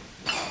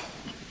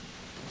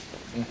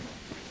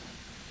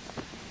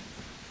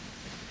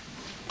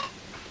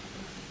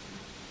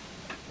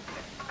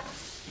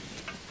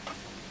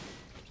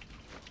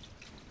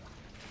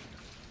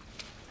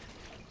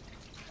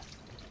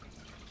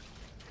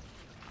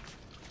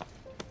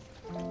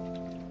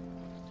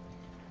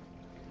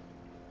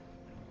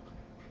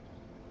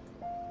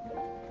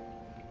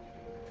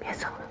别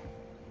走了。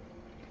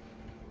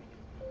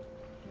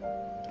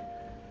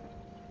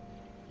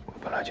我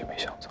本来就没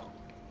想走。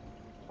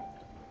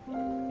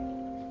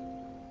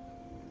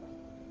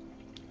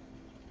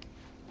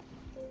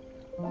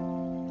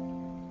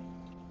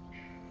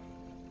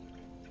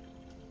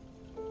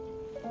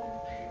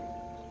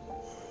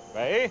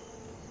喂，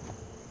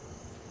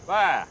喂，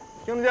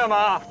听得见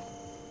吗？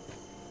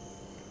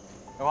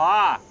小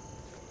华，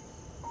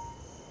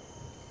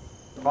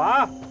小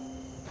华，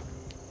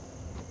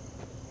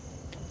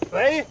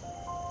喂，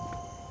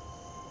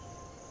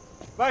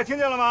喂，听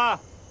见了吗？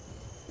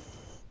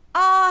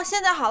啊，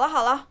现在好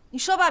了，你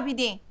说吧，必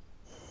定。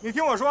你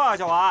听我说啊，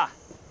小华，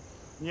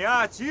你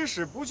啊，即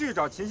使不去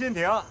找秦新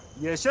平，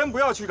也先不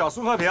要去找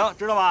孙和平，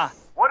知道吗？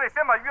我得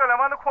先把月亮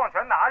湾的矿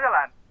权拿下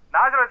来。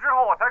拿下来之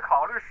后，我才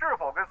考虑是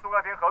否跟苏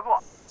和平合作。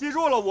记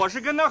住了，我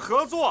是跟他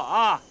合作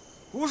啊，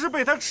不是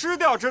被他吃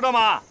掉，知道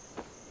吗？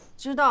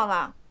知道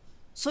了，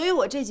所以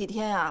我这几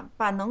天啊，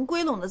把能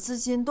归拢的资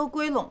金都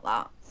归拢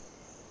了。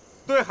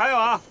对，还有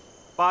啊，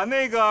把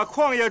那个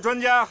矿业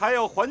专家还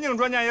有环境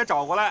专家也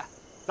找过来，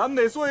咱们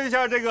得做一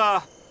下这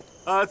个，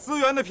资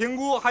源的评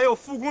估，还有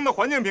复工的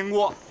环境评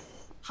估。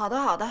好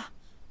的，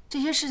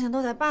这些事情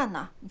都在办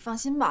呢，你放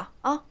心吧。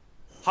啊，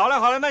好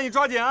嘞，那你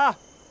抓紧啊，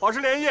保持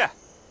联系。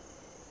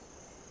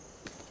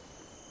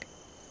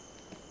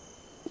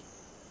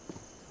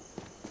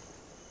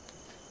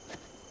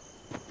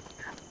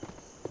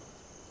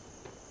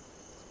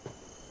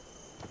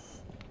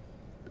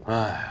哎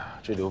呀，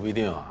这刘必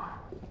定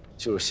啊，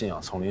就是信仰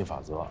丛林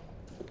法则，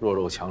弱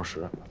肉强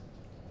食。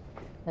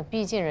那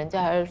毕竟人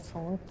家还是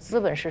从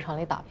资本市场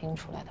里打拼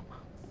出来的嘛。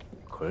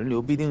可人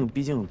刘必定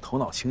毕竟头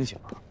脑清醒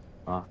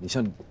啊，你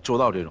像周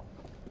道这种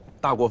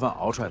大锅饭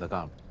熬出来的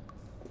干部，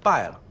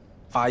败了，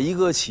把一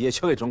个企业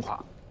全给整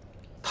垮，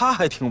他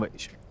还挺委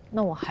屈。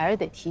那我还是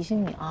得提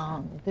醒你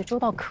啊，你对周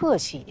道客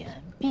气一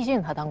点，毕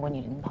竟他当过你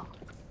领导。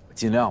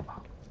尽量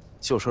吧，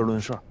就事论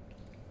事。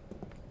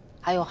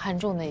还有汉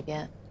仲那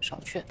边少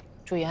去，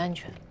注意安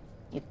全。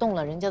你动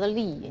了人家的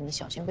利益，你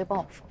小心被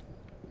报复。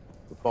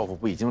报复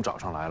不已经找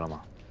上来了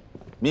吗？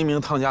明明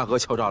汤家河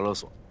敲诈勒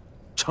索，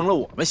成了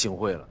我们行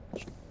贿了。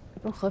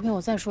和平，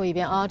我再说一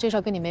遍啊，这事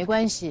儿跟你没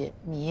关系，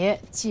你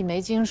既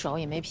没经手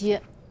也没批。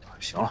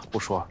行了，不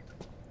说。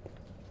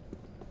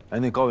哎，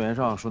那高原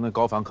上说那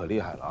高反可厉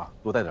害了啊，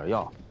多带点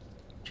药。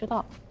知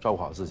道。照顾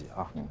好自己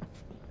啊。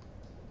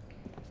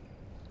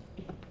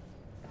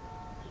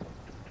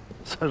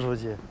孙书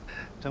记，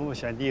真不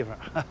选地方，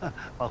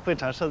把会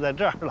场设在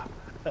这儿了。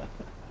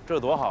这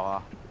多好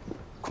啊，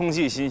空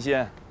气新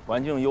鲜，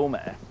环境优美，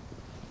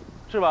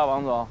是吧，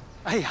王总？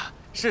哎呀，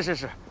是，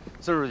孙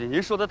书记，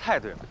您说的太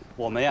对了，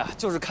我们呀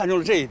就是看中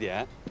了这一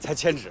点才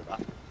签纸的。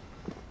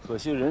可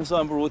惜人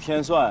算不如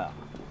天算啊，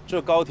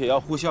这高铁要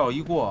呼啸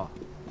一过，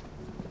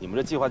你们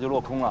这计划就落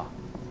空了。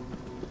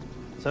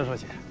孙书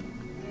记，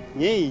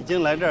您已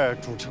经来这儿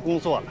主持工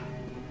作了，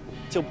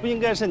就不应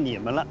该是你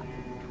们了，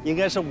应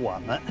该是我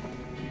们。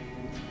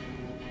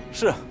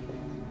是，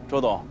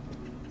周董，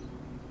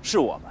是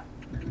我们。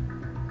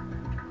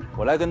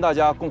我来跟大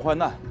家共患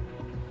难。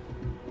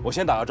我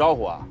先打个招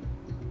呼啊，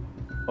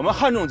我们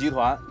汉仲集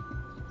团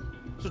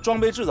是装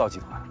备制造集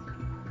团，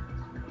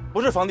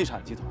不是房地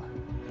产集团。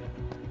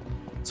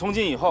从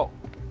今以后，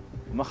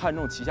我们汉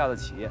仲旗下的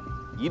企业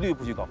一律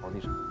不许搞房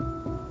地产。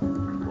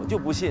我就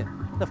不信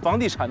那房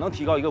地产能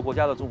提高一个国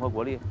家的综合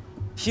国力，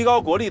提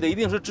高国力的一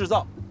定是制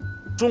造，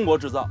中国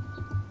制造。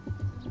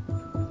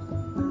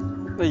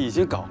那已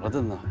经搞了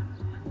的呢？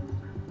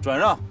转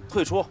让、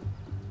退出，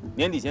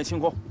年底前清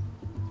空。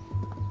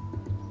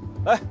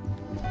来，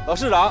老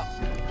市长。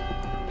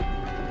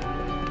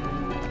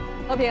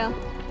和平，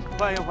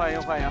欢迎欢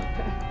迎欢迎。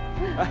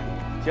哎，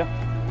行。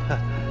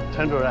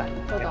陈主任，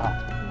周董，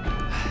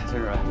陈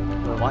主任，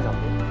我是王小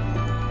平。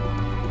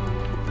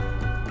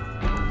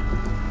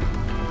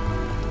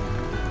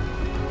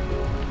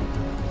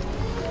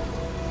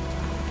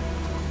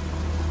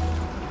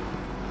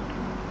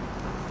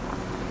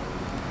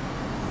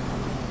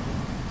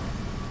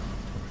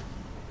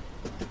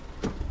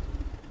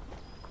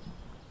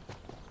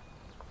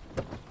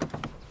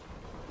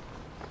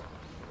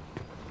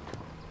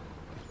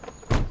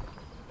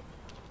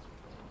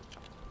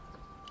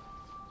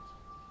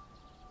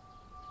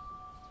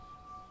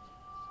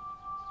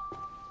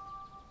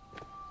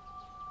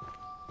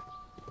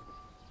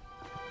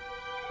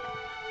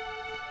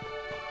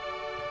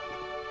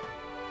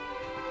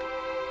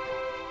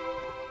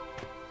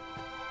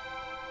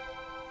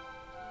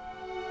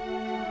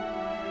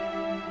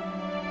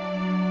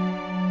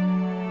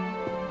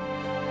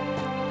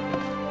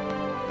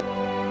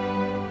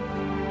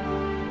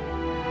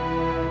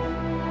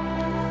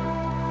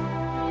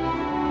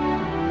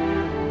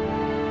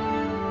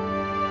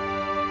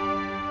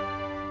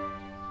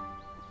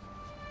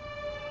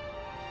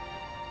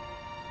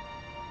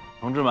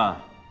同志们，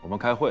我们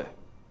开会。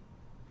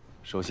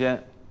首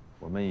先，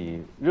我们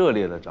以热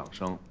烈的掌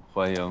声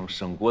欢迎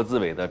省国资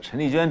委的陈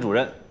丽娟主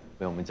任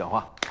为我们讲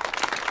话。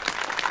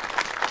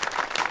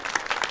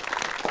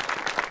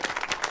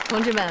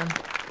同志们，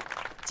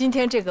今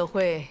天这个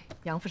会，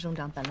杨副省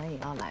长本来也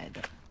要来的，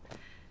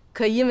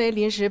可因为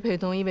临时陪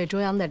同一位中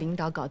央的领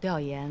导搞调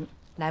研，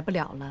来不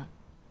了了。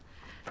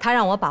他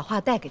让我把话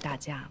带给大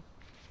家，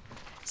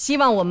希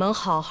望我们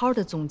好好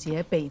的总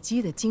结北基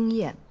的经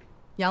验。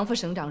杨副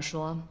省长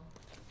说，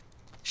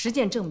实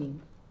践证明，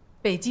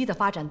北基的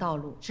发展道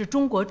路是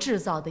中国制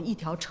造的一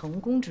条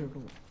成功之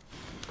路。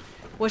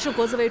我是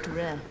国资委主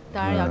任，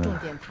当然要重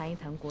点谈一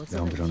谈国资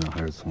问题。杨副省长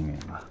还是聪明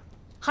啊。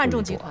汉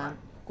众集团，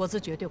国资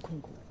绝对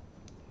控股。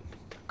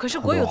可是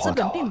国有资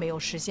本并没有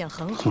实现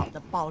很好的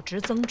保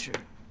值增值，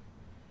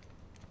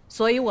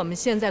所以我们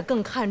现在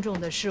更看重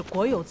的是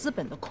国有资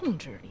本的控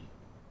制力。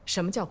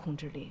什么叫控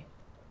制力？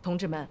同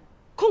志们，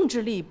控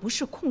制力不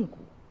是控股，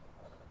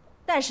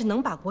但是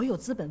能把国有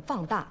资本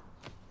放大。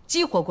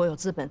激活国有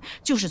资本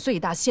就是最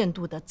大限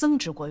度的增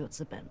值国有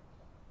资本，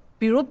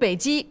比如北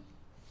基，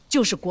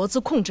就是国资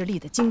控制力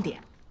的经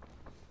典。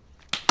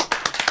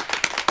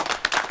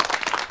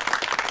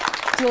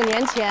9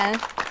年前，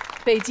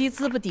北基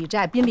资不抵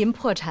债，濒临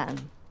破产。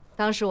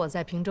当时我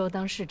在平洲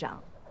当市长，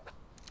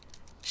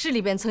市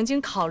里边曾经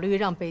考虑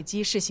让北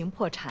基试行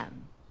破产，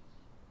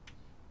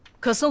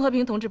可宋和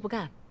平同志不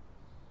干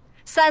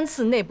，3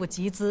次内部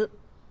集资，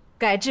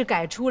改制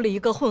改出了一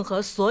个混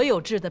合所有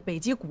制的北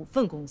基股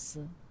份公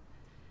司。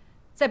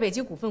在北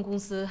基股份公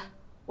司，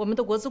我们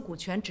的国资股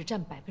权只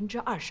占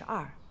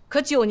22%，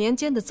可9年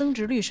间的增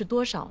值率是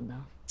多少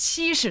呢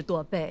？70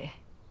多倍。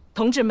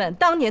同志们，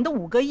当年的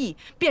5个亿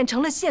变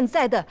成了现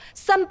在的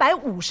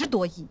350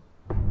多亿。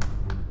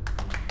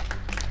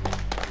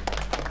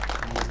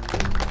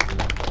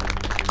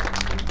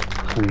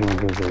汉众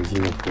对北基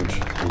的扶持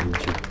才能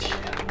具体。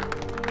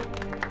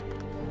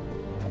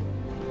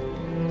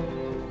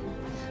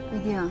魏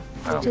定，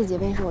这几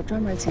位是我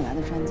专门请来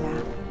的专家，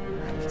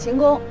秦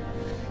工。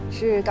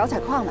是搞采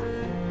矿的。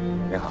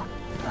您好，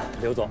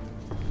刘总，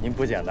您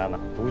不简单了，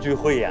独具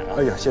慧眼啊！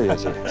哎呀，谢谢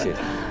谢谢谢谢。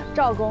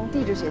赵工，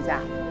地质学家。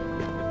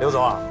刘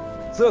总啊，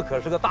这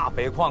可是个大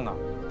北矿啊！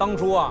当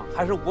初啊，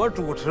还是我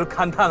主持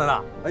勘探的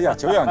呢。哎呀，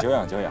久仰久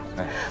仰久仰！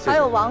哎，还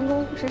有王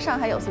工，是上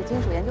海有色金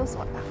属研究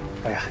所的。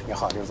哎呀，你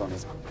好，刘总，刘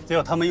总。只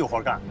要他们有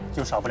活干，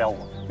就少不了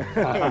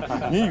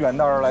我。您远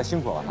道而来，辛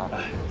苦了啊！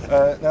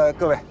那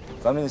各位，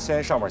咱们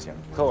先上面请，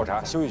喝口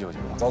茶，休息休息。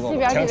走走，请。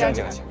来。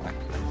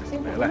辛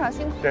苦，多少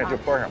辛苦啊！这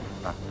坡上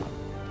啊，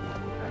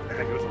那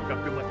个刘总这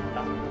规模挺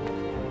大。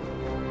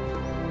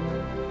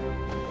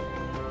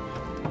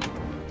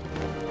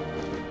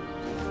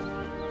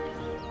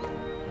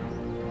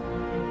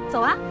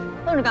走啊，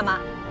愣着干嘛？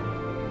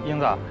英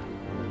子，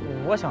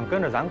我想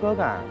跟着咱哥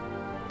干。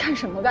干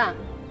什么干？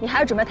你还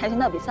要准备跆拳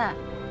道比赛？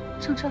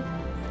上车。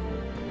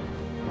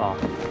啊。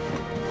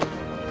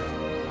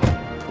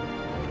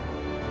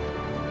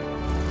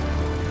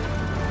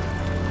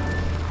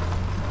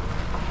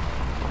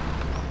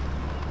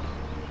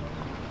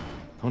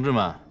同志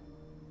们，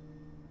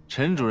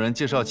陈主任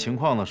介绍情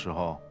况的时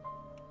候，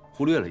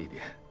忽略了一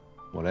点，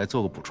我来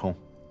做个补充。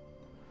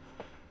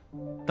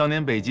当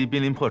年北基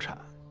濒临破产，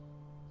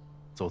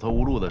走投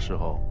无路的时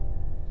候，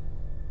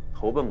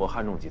投奔过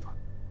汉众集团，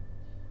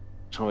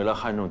成为了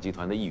汉众集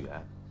团的一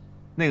员。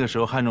那个时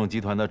候，汉众集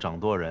团的掌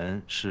舵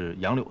人是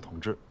杨柳同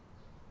志，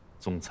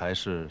总裁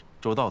是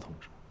周道同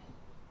志。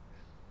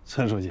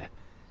孙书记，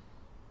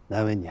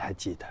难为你还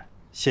记得，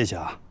谢谢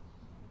啊。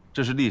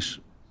这是历史，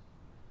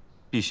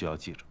必须要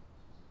记住。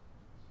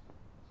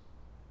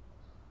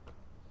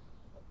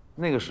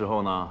那个时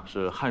候呢，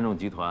是汉众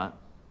集团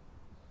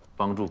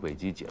帮助北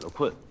基解了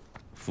困，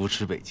扶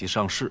持北基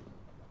上市，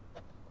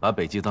把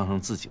北基当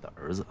成自己的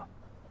儿子。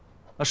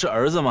那是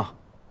儿子嘛，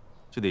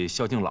就得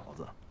孝敬老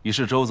子，于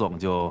是周总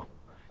就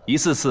一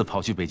次次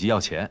跑去北极要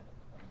钱。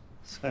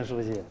孙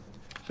书记，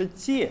是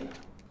借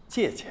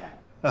钱。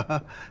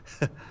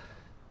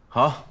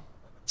好，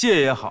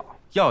借也好，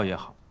要也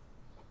好，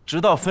直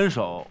到分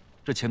手，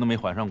这钱都没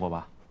还上过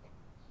吧？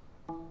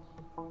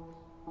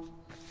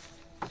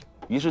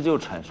于是就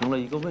产生了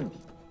一个问题：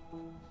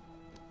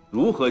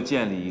如何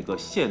建立一个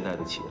现代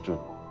的企业制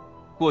度？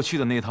过去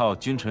的那套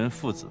君臣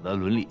父子的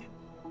伦理，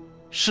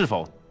是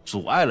否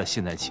阻碍了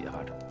现代企业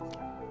发展？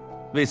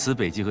为此，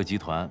北极和集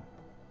团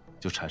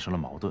就产生了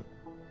矛盾，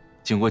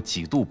经过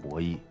几度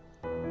博弈，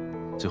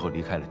最后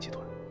离开了集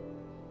团。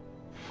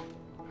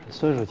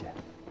孙书记，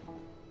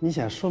你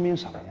想说明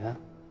什么呀？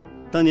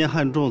当年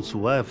汉仲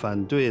阻碍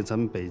反对咱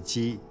们北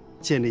极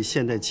建立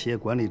现代企业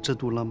管理制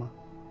度了吗？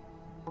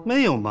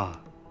没有嘛，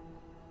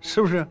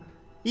是不是？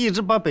一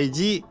直把北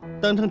极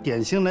当成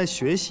典型来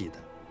学习的。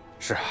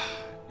是啊，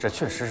这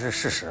确实是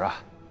事实啊。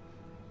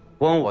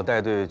光我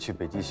带队去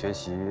北极学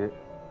习，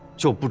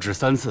就不止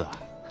3次啊。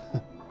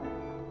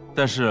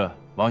但是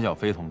王小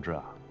飞同志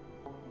啊，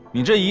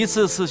你这一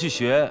次次去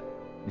学，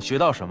你学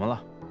到什么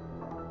了？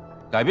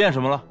改变什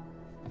么了？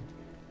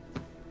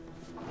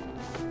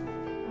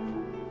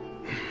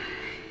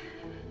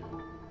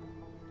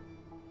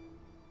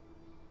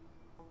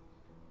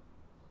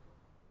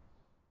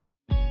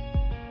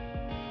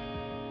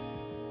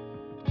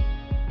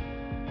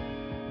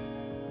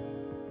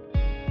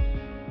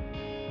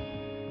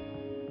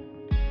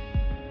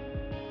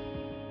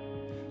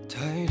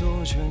太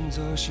多选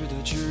择时的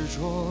执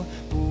着，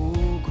不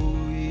顾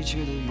一切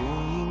的原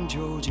因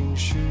究竟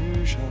是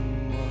什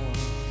么？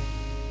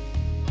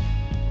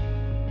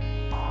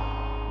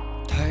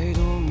太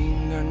多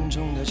明暗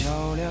中的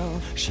较量，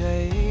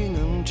谁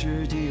能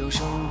掷地有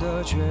声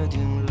的决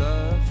定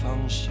了方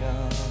向？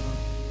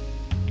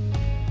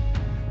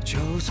就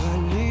算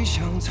理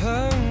想曾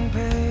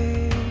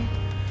被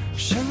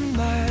深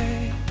埋，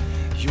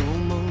有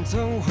梦怎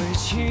会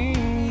轻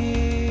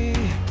易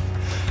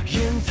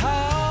掩藏？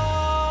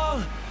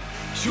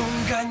勇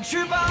敢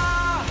去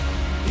吧，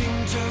迎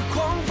着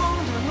狂风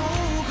的怒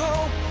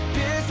吼，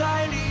别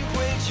再理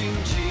会荆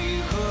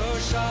棘和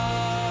沙。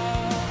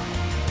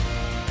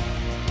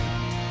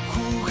呼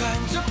喊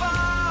着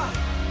吧，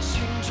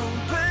心中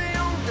奔涌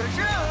的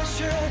热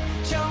血，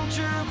将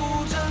桎梏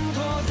挣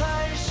脱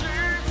再释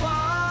放。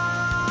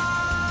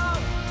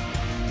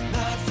那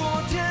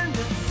昨天的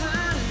自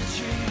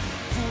己，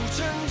浮沉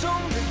中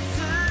的自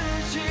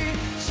己，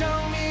向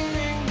命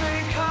运对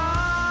抗。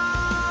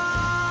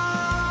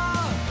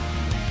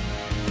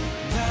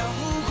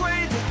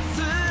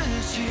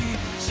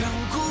像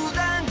孤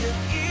单的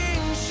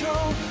英雄，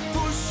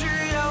不需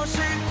要谁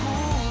鼓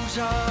掌。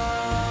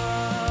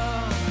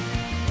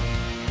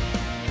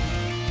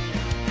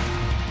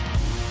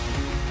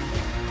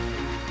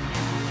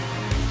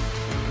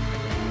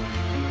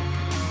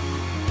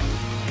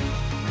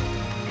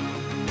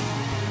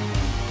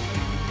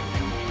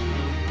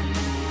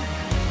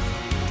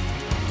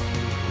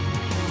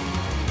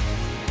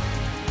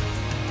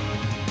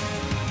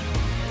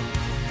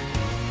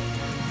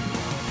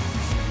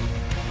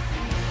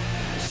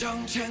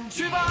向前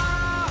去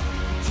吧。